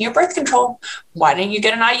about taking your birth control. Why didn't you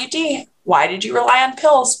get an IUD? Why did you rely on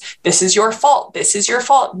pills? This is your fault. This is your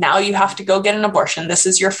fault. Now you have to go get an abortion. This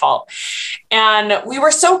is your fault. And I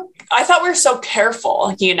thought we were so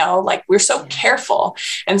careful, like we're so careful.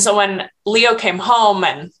 And so when Leo came home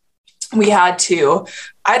and I had to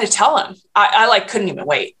tell him, I like couldn't even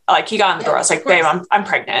wait. Like he got in the door. I was like, babe, I'm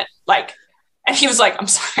pregnant. Like, and he was like, I'm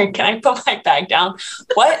sorry. Can I put my bag down?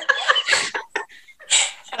 What?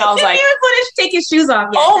 And I was like, take his shoes off.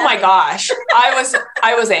 Oh my gosh.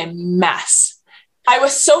 I was a mess. I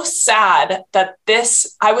was so sad that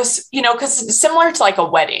because similar to like a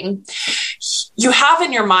wedding, you have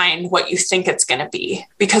in your mind what you think it's going to be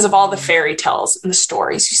because of all the fairy tales and the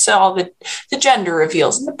stories. You saw all the gender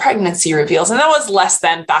reveals and the pregnancy reveals. And that was less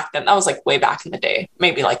than back then. That was like way back in the day,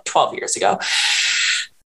 maybe like 12 years ago.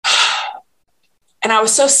 And I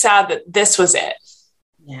was so sad that this was it.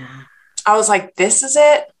 Yeah. I was like, this is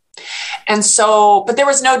it. And so, but there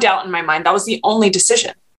was no doubt in my mind. That was the only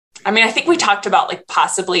decision. I mean, I think we talked about like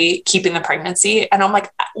possibly keeping the pregnancy and I'm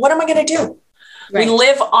like, what am I going to do? Right. We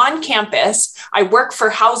live on campus. I work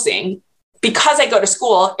for housing because I go to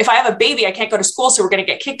school. If I have a baby, I can't go to school. So we're going to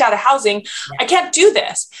get kicked out of housing. Yeah. I can't do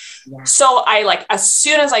this. Yeah. So I like, as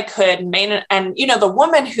soon as I could and the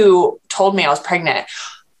woman who told me I was pregnant,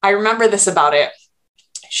 I remember this about it.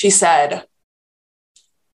 She said,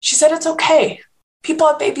 it's okay. People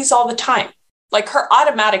have babies all the time. Like her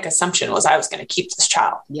automatic assumption was I was going to keep this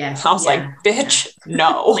child. Yes. I was like, bitch,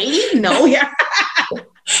 no. Lady, no. Yeah.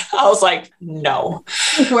 I was like, no.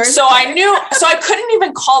 So I couldn't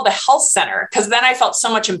even call the health center because then I felt so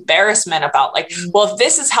much embarrassment about like, well, if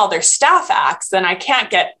this is how their staff acts, then I can't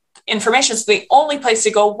get information. So the only place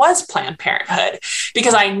to go was Planned Parenthood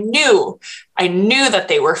because I knew that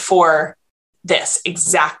they were for this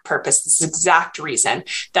exact purpose, this exact reason,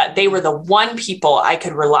 that they were the one people I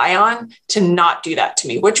could rely on to not do that to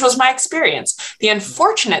me, which was my experience. The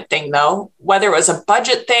unfortunate thing though, whether it was a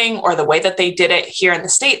budget thing or the way that they did it here in the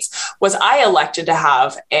States, was I elected to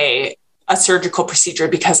have a surgical procedure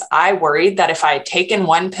because I worried that if I had taken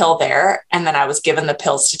one pill there and then I was given the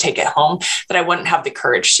pills to take it home, that I wouldn't have the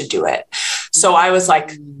courage to do it. So I was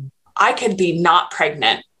like, I could be not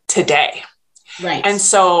pregnant today. Right. And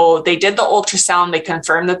so they did the ultrasound. They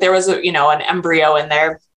confirmed that there was an embryo in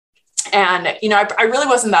there. And, I really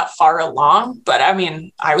wasn't that far along, but I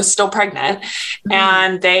mean, I was still pregnant. Mm-hmm.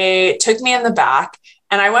 And they took me in the back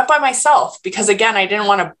and I went by myself because again, I didn't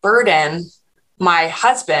want to burden my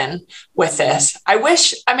husband with this. A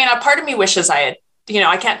part of me wishes I had,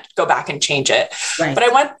 I can't go back and change it, right. But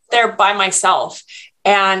I went there by myself.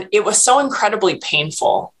 And it was so incredibly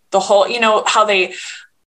painful. The whole, how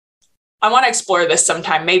I want to explore this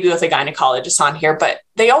sometime, maybe with a gynecologist on here, but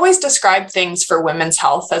they always describe things for women's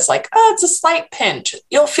health as like, oh, it's a slight pinch.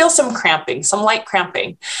 You'll feel some cramping, some light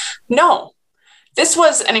cramping. No, this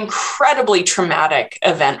was an incredibly traumatic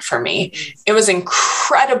event for me. It was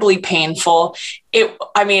incredibly painful.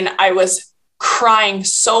 I was crying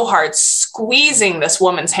so hard, squeezing this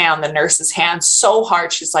woman's hand, the nurse's hand, so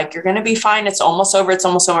hard. She's like, you're going to be fine. It's almost over. It's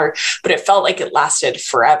almost over. But it felt like it lasted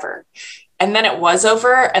forever. And then it was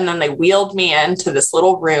over. And then they wheeled me into this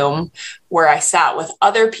little room where I sat with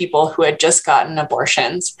other people who had just gotten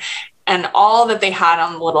abortions. And all that they had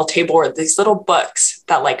on the little table were these little books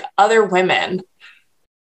that like other women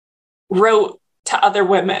wrote to other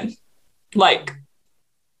women. Like,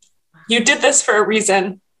 you did this for a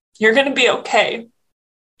reason. You're going to be okay.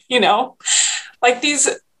 Like these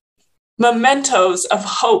mementos of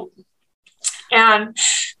hope. And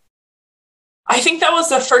I think that was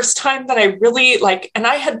the first time that I really and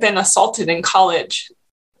I had been assaulted in college.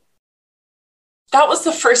 That was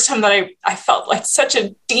the first time that I felt like such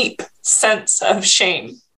a deep sense of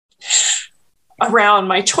shame around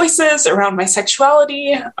my choices, around my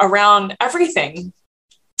sexuality, around everything.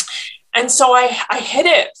 And so I hid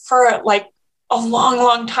it for like a long,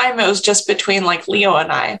 long time. It was just between like Leo and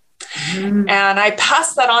I. Mm-hmm. And I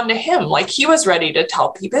passed that on to him. Like he was ready to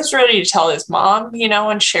tell people, he was ready to tell his mom,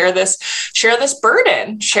 and share this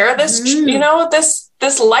burden, share this,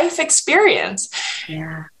 this life experience.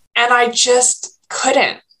 Yeah. And I just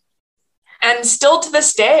couldn't. And still to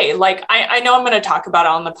this day, like, I know I'm going to talk about it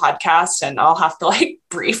on the podcast and I'll have to like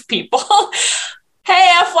brief people.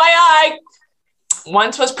 Hey, FYI,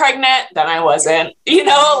 once was pregnant, then I wasn't, it's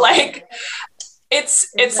like,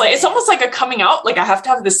 it's almost like a coming out. Like I have to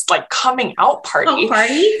have this like coming out party. You know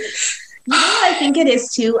what I think it is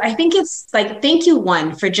too? I think it's like, thank you,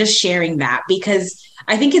 one, for just sharing that, because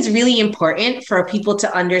I think it's really important for people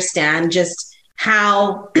to understand just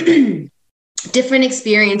how different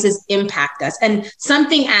experiences impact us. And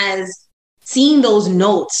something as seeing those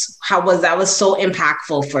notes, that was so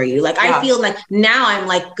impactful for you. Like, yeah. I feel like now I'm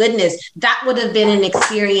like, goodness, that would have been an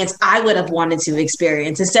experience I would have wanted to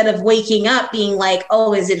experience, instead of waking up being like,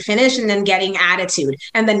 oh, is it finished? And then getting attitude.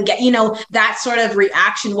 And then that sort of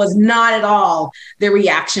reaction was not at all the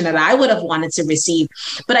reaction that I would have wanted to receive.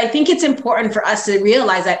 But I think it's important for us to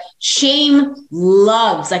realize that shame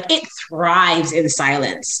it thrives in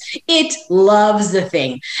silence. It loves the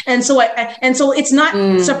thing. And so it's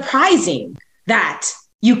not surprising that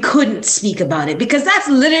you couldn't speak about it, because that's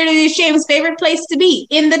literally shame's favorite place to be,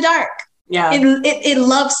 in the dark. Yeah. It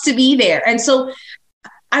loves to be there. And so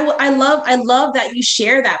I love that you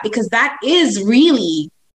share that, because that is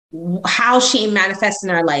really how shame manifests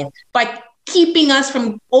in our life, by keeping us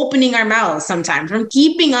from opening our mouths sometimes, from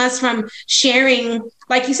keeping us from sharing,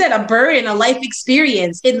 like you said, a burden, a life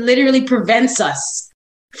experience. It literally prevents us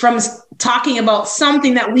from talking about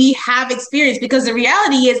something that we have experienced, because the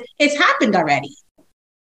reality is it's happened already.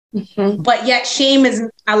 Mm-hmm. But yet shame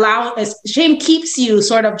keeps you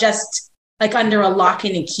sort of just like under a lock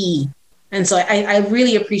and a key. And so I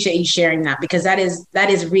really appreciate you sharing that, because that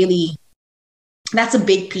is really, that's a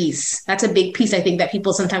big piece. That's a big piece, I think, that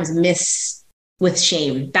people sometimes miss with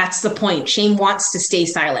shame. That's the point. Shame wants to stay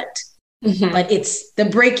silent. Mm-hmm. But it's the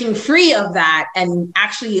breaking free of that and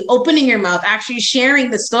actually opening your mouth, actually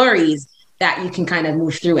sharing the stories, that you can kind of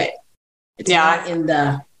move through it. It's not in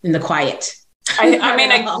the quiet. I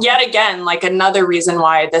mean, yet again, like another reason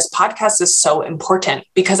why this podcast is so important,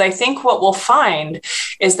 because I think what we'll find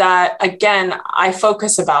is that, again, I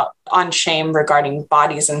focus on shame regarding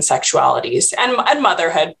bodies and sexualities and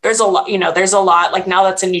motherhood. There's a lot, like now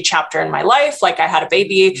that's a new chapter in my life. Like I had a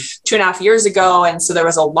baby 2.5 years ago. And so there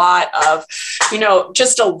was a lot of,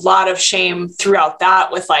 just a lot of shame throughout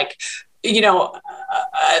that, with like,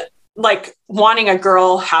 like wanting a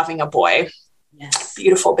girl, having a boy. Yes.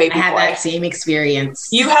 Beautiful baby boy. I had that same experience.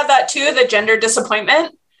 You had that too, the gender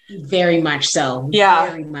disappointment? Very much so. Yeah.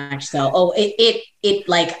 Very much so. Oh, it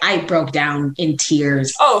like I broke down in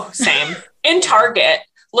tears. Oh, same. In Target,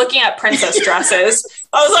 looking at princess dresses.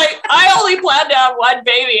 I was like, I only plan to have one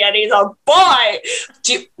baby and he's a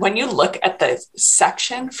boy. When you look at the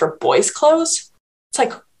section for boys' clothes, it's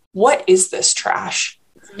like, what is this trash?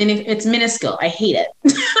 It's minuscule. I hate it.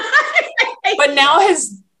 But now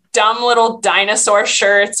his dumb little dinosaur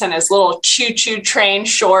shirts and his little choo-choo train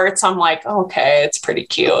shorts, I'm like, okay, it's pretty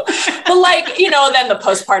cute. But like, then the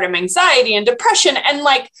postpartum anxiety and depression, and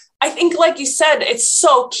like, I think, like you said, it's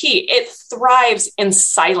so key. It thrives in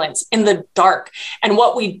silence, in the dark. And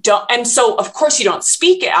what we don't, and so of course you don't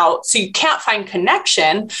speak it out. So you can't find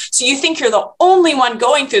connection. So you think you're the only one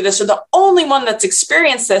going through this or the only one that's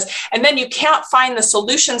experienced this. And then you can't find the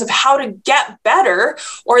solutions of how to get better,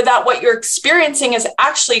 or that what you're experiencing is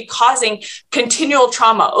actually causing continual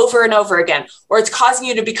trauma over and over again, or it's causing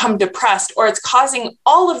you to become depressed, or it's causing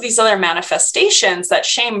all of these other manifestations that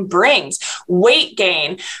shame brings, weight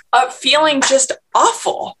gain, feeling just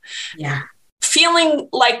awful. Yeah. Feeling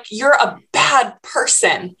like you're a bad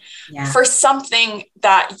person for something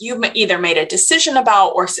that you either made a decision about,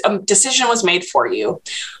 or a decision was made for you.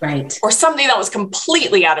 Right. Or something that was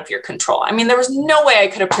completely out of your control. I mean, there was no way I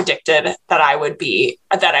could have predicted that I would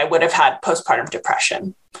have had postpartum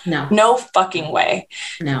depression. No fucking way.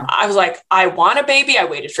 No. I was like, I want a baby. I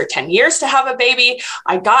waited for 10 years to have a baby.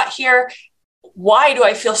 I got here. Why do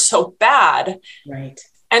I feel so bad? Right.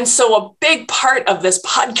 And so a big part of this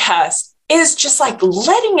podcast is just like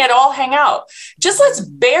letting it all hang out. Just let's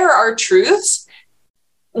bear our truths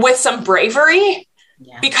with some bravery,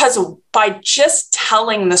 because by just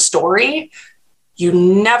telling the story, you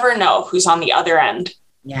never know who's on the other end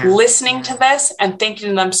listening to this and thinking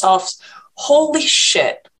to themselves, holy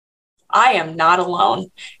shit, I am not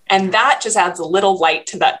alone. And that just adds a little light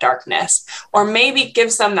to that darkness, or maybe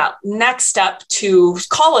gives them that next step to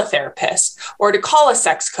call a therapist, or to call a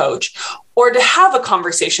sex coach, or to have a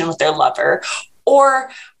conversation with their lover,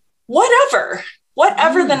 or whatever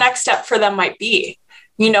the next step for them might be,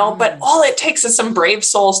 but all it takes is some brave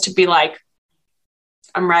souls to be like,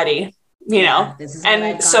 I'm ready, This is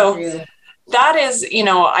and so through. That is,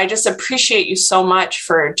 I just appreciate you so much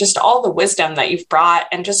for just all the wisdom that you've brought,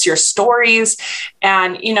 and just your stories.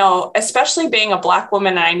 And, especially being a Black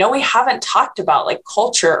woman, and I know we haven't talked about like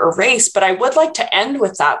culture or race, but I would like to end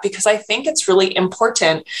with that, because I think it's really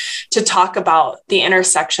important to talk about the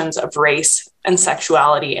intersections of race and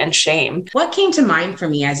sexuality and shame. What came to mind for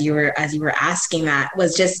me as you were asking that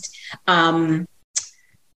was just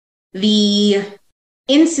the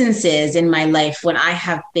instances in my life when I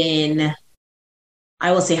have been,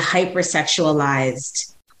 I will say,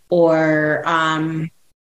 hypersexualized, or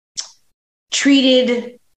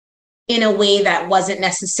treated in a way that wasn't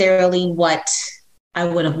necessarily what I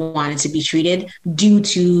would have wanted to be treated, due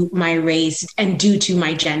to my race and due to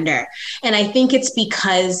my gender. And I think it's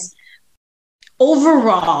because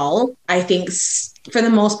overall, I think for the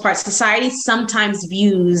most part, society sometimes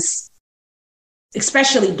views,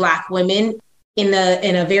 especially Black women, in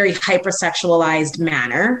a very hypersexualized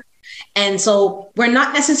manner. And so we're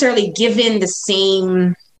not necessarily given the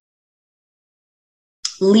same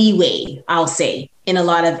leeway, I'll say, in a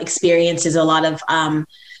lot of experiences, a lot of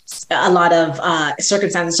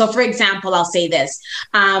circumstances. So for example, I'll say this.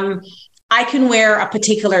 I can wear a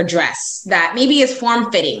particular dress that maybe is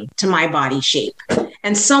form-fitting to my body shape.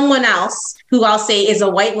 And someone else, who I'll say is a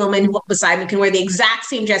white woman who beside me, can wear the exact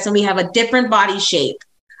same dress, and we have a different body shape.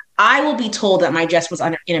 I will be told that my dress was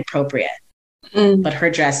inappropriate. But her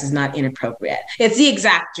dress is not inappropriate. It's the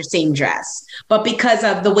exact same dress. But because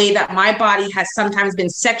of the way that my body has sometimes been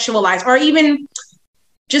sexualized, or even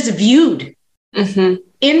just viewed,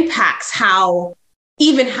 impacts how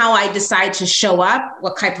I decide to show up,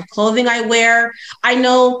 what type of clothing I wear. I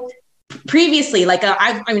know previously,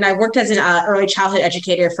 I worked as an early childhood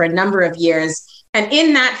educator for a number of years. And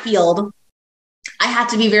in that field, I had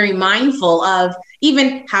to be very mindful of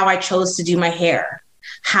even how I chose to do my hair,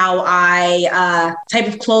 how type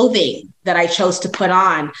of clothing that I chose to put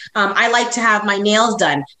on. I like to have my nails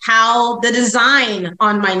done, how the design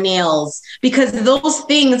on my nails, because those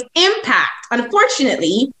things impact,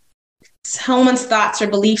 unfortunately, someone's thoughts or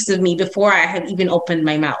beliefs of me before I have even opened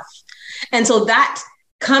my mouth. And so that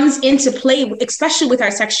comes into play, especially with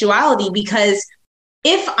our sexuality, because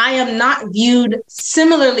if I am not viewed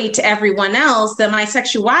similarly to everyone else, then my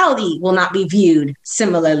sexuality will not be viewed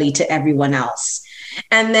similarly to everyone else.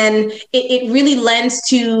 And then it really lends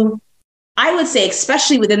to, I would say,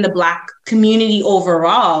 especially within the Black community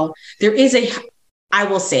overall, there is I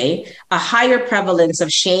will say, a higher prevalence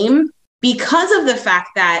of shame, because of the fact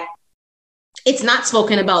that it's not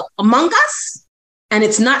spoken about among us, and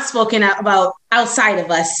it's not spoken about outside of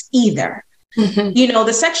us either.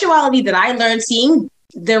 The sexuality that I learned seeing,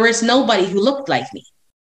 there was nobody who looked like me.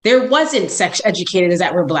 There wasn't sex educators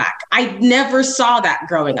that were Black. I never saw that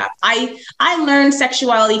growing up. I learned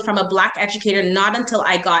sexuality from a Black educator not until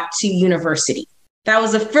I got to university. That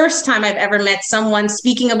was the first time I've ever met someone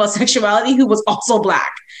speaking about sexuality who was also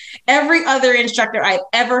Black. Every other instructor I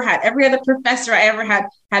ever had, every other professor I ever had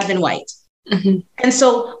been white. Mm-hmm. And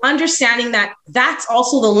so understanding that that's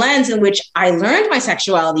also the lens in which I learned my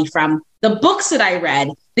sexuality from, the books that I read,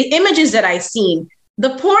 the images that I seen,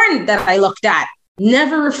 the porn that I looked at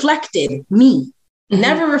never reflected me,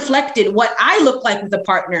 never reflected what I look like with a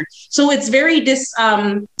partner. So it's very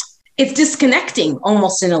it's disconnecting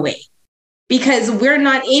almost in a way, because we're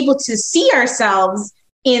not able to see ourselves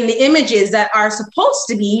in the images that are supposed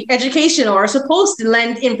to be educational or supposed to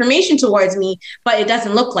lend information towards me, but it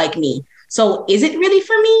doesn't look like me. So is it really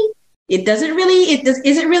for me? It doesn't really,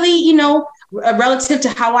 is it really, you know, relative to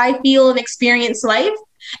how I feel and experience life?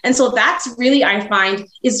 And so that's really, I find,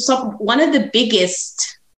 is one of the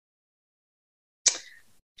biggest,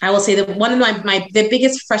 I will say that one of the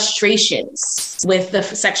biggest frustrations with the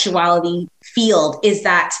sexuality field is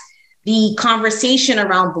that the conversation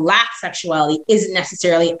around Black sexuality isn't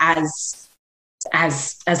necessarily as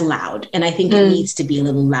loud. And I think it needs to be a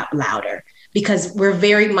little louder, because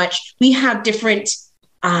we have different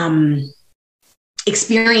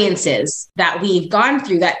experiences that we've gone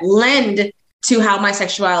through that lend to how my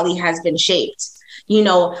sexuality has been shaped. You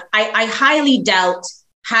know, I highly doubt,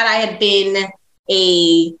 had I had been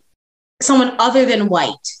someone other than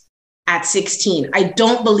white at 16, I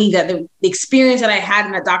don't believe that the experience that I had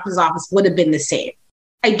in a doctor's office would have been the same.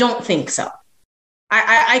 I don't think so.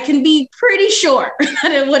 I can be pretty sure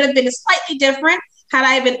that it would have been slightly different had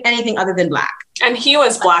I been anything other than Black. And he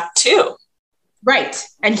was Black too. Right.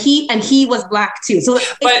 And he was Black too. So,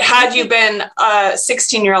 but had you been a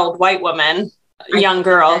 16-year-old white woman, young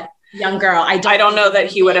girl, I don't know that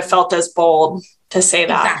he would have felt as bold to say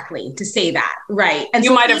that. Exactly. To say that. Right. And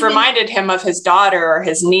you might have reminded him of his daughter or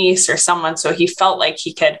his niece or someone, so he felt like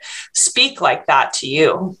he could speak like that to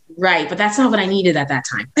you. Right. But that's not what I needed at that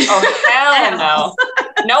time. Oh, hell no.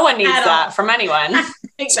 No one needs that from anyone,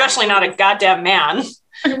 especially not a goddamn man.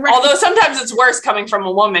 Right. Although sometimes it's worse coming from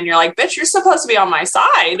a woman. You're like, bitch, you're supposed to be on my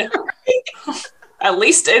side. At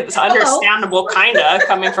least it's understandable, kind of,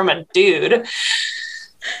 coming from a dude.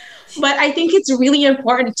 But I think it's really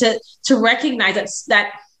important to recognize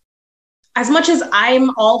that as much as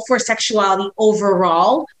I'm all for sexuality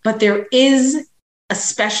overall, but there is a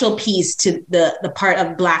special piece to the part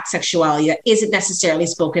of Black sexuality that isn't necessarily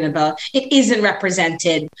spoken about. It isn't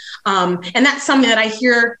represented. And that's something that I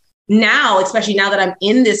hear now, especially now that I'm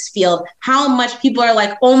in this field, how much people are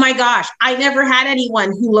like, oh my gosh, I never had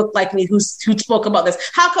anyone who looked like me, who spoke about this.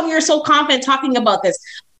 How come you're so confident talking about this?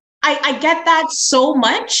 I get that so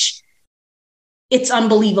much. It's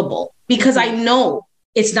unbelievable, because I know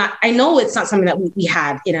it's not something that we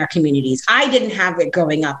had in our communities. I didn't have it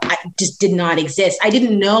growing up. It just did not exist. I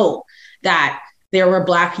didn't know that there were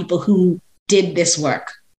Black people who did this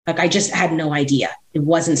work. Like, I just had no idea. It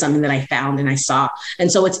wasn't something that I found and I saw.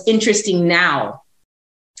 And so it's interesting now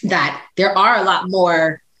that there are a lot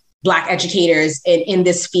more Black educators in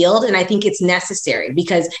this field. And I think it's necessary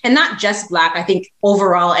and not just Black, I think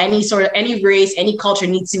overall, any race, any culture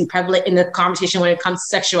needs to be prevalent in the conversation when it comes to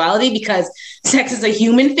sexuality, because sex is a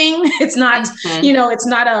human thing. It's not, it's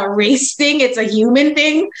not a race thing. It's a human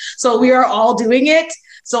thing. So we are all doing it.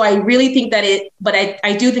 So I really think that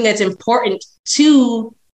I do think it's important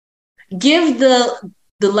to give the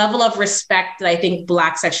level of respect that I think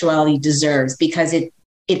Black sexuality deserves, because it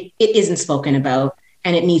isn't spoken about.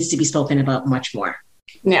 And it needs to be spoken about much more.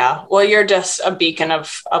 Yeah. Well, you're just a beacon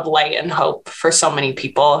of light and hope for so many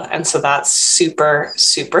people. And so that's super,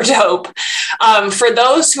 super dope. For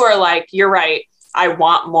those who are like, you're right, I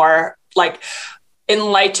want more like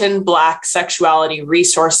enlightened Black sexuality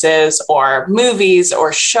resources or movies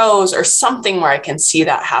or shows or something where I can see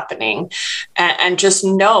that happening and just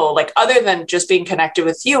know, like, other than just being connected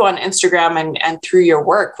with you on Instagram and through your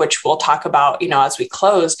work, which we'll talk about, as we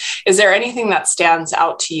close, is there anything that stands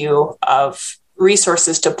out to you of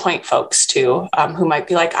resources to point folks to who might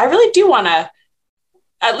be like, I really do want to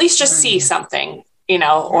at least just see something,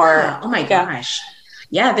 or, oh my gosh.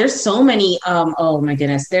 Yeah, there's so many, oh my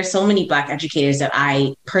goodness, there's so many Black educators that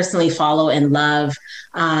I personally follow and love.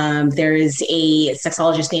 There is a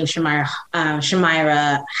sexologist named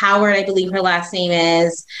Shamira Howard, I believe her last name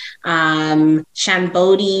is. Shan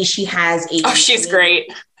Bodhi, she has she's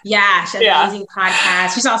great. Yeah, she has an amazing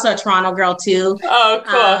podcast. She's also a Toronto girl too. Oh,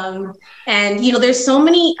 cool. And, there's so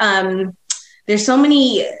many,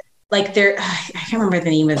 like I can't remember the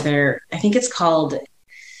name of I think it's called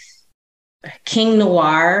King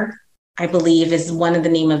Noir, I believe, is one of the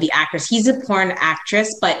name of the actors. He's a porn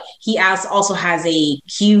actress, but he also has a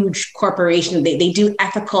huge corporation. They do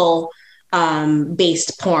ethical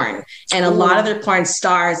based porn, and a lot of their porn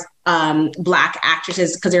stars Black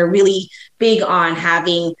actresses, because they're really big on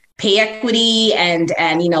having pay equity and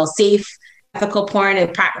safe ethical porn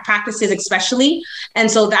and practices especially.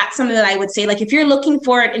 And so that's something that I would say, like, if you're looking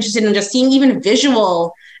for and interested in just seeing even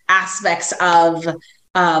visual aspects of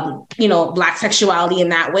Black sexuality in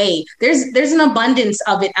that way, there's an abundance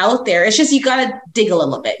of it out there. It's just, you got to dig a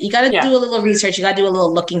little bit. You got to do a little research. You got to do a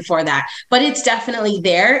little looking for that. But it's definitely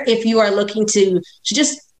there if you are looking to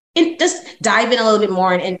just dive in a little bit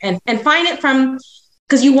more and find it from,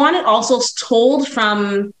 because you want it also told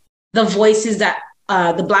from the voices that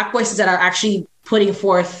the Black voices that are actually putting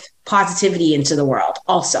forth positivity into the world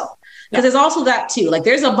also. Because there's also that too. Like,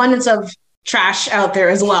 there's abundance of trash out there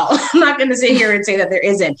as well. I'm not going to sit here and say that there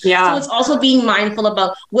isn't. So it's also being mindful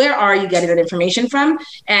about where are you getting that information from,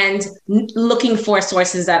 and looking for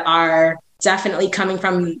sources that are definitely coming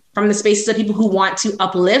from the spaces of people who want to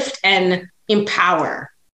uplift and empower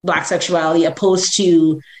Black sexuality, opposed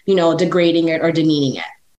to, degrading it or demeaning it.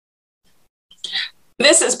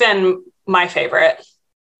 This has been my favorite.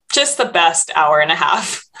 Just the best hour and a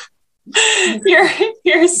half.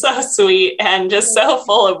 You're so sweet and just so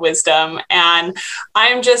full of wisdom. And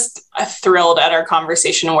I'm just thrilled at our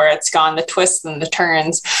conversation, where it's gone, the twists and the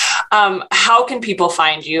turns. How can people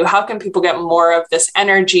find you? How can people get more of this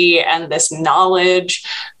energy and this knowledge?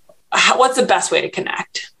 What's the best way to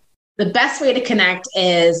connect? The best way to connect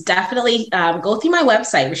is definitely go through my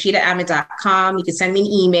website, RashidaAhmed.com. You can send me an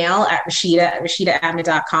email at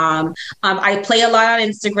RashidaAhmed.com. I play a lot on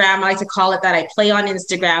Instagram. I like to call it that. I play on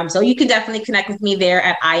Instagram. So you can definitely connect with me there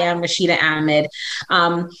at I am Rashida Ahmed.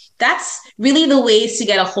 That's really the ways to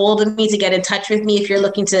get a hold of me, to get in touch with me if you're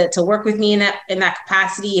looking to work with me in that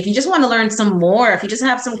capacity. If you just want to learn some more, if you just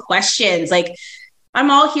have some questions, like, I'm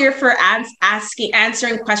all here for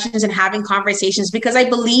answering questions and having conversations, because I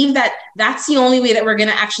believe that that's the only way that we're going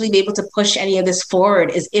to actually be able to push any of this forward,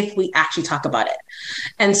 is if we actually talk about it.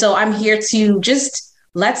 And so I'm here to just,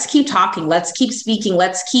 let's keep talking, let's keep speaking,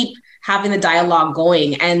 let's keep having the dialogue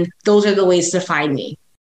going. And those are the ways to find me.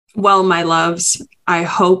 Well, my loves, I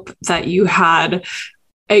hope that you had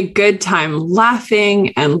a good time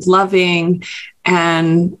laughing and loving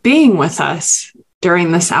and being with us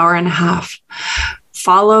during this hour and a half.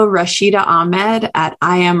 Follow Rashida Ahmed at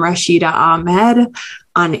I am Rashida Ahmed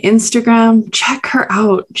on Instagram. Check her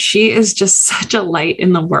out. She is just such a light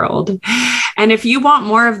in the world. And if you want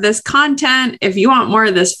more of this content, if you want more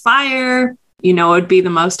of this fire, it would be the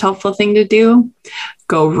most helpful thing to do.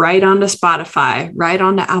 Go right onto Spotify, right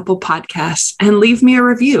onto Apple Podcasts, and leave me a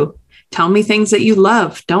review. Tell me things that you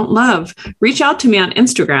love, don't love. Reach out to me on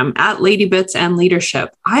Instagram at LadyBits and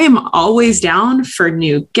Leadership. I am always down for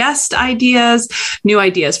new guest ideas, new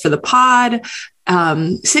ideas for the pod,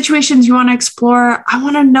 situations you want to explore. I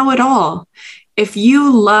want to know it all. If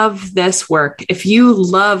you love this work, if you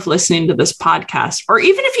love listening to this podcast, or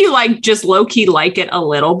even if you just low-key like it a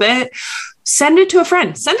little bit, send it to a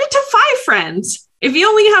friend. Send it to 5 friends. If you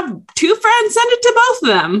only have 2 friends, send it to both of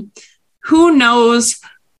them. Who knows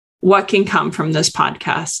what can come from this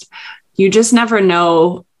podcast? You just never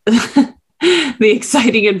know the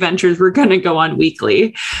exciting adventures we're going to go on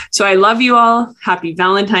weekly. So I love you all. Happy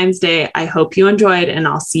Valentine's Day. I hope you enjoyed, and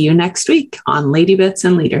I'll see you next week on Lady Bits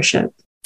and Leadership.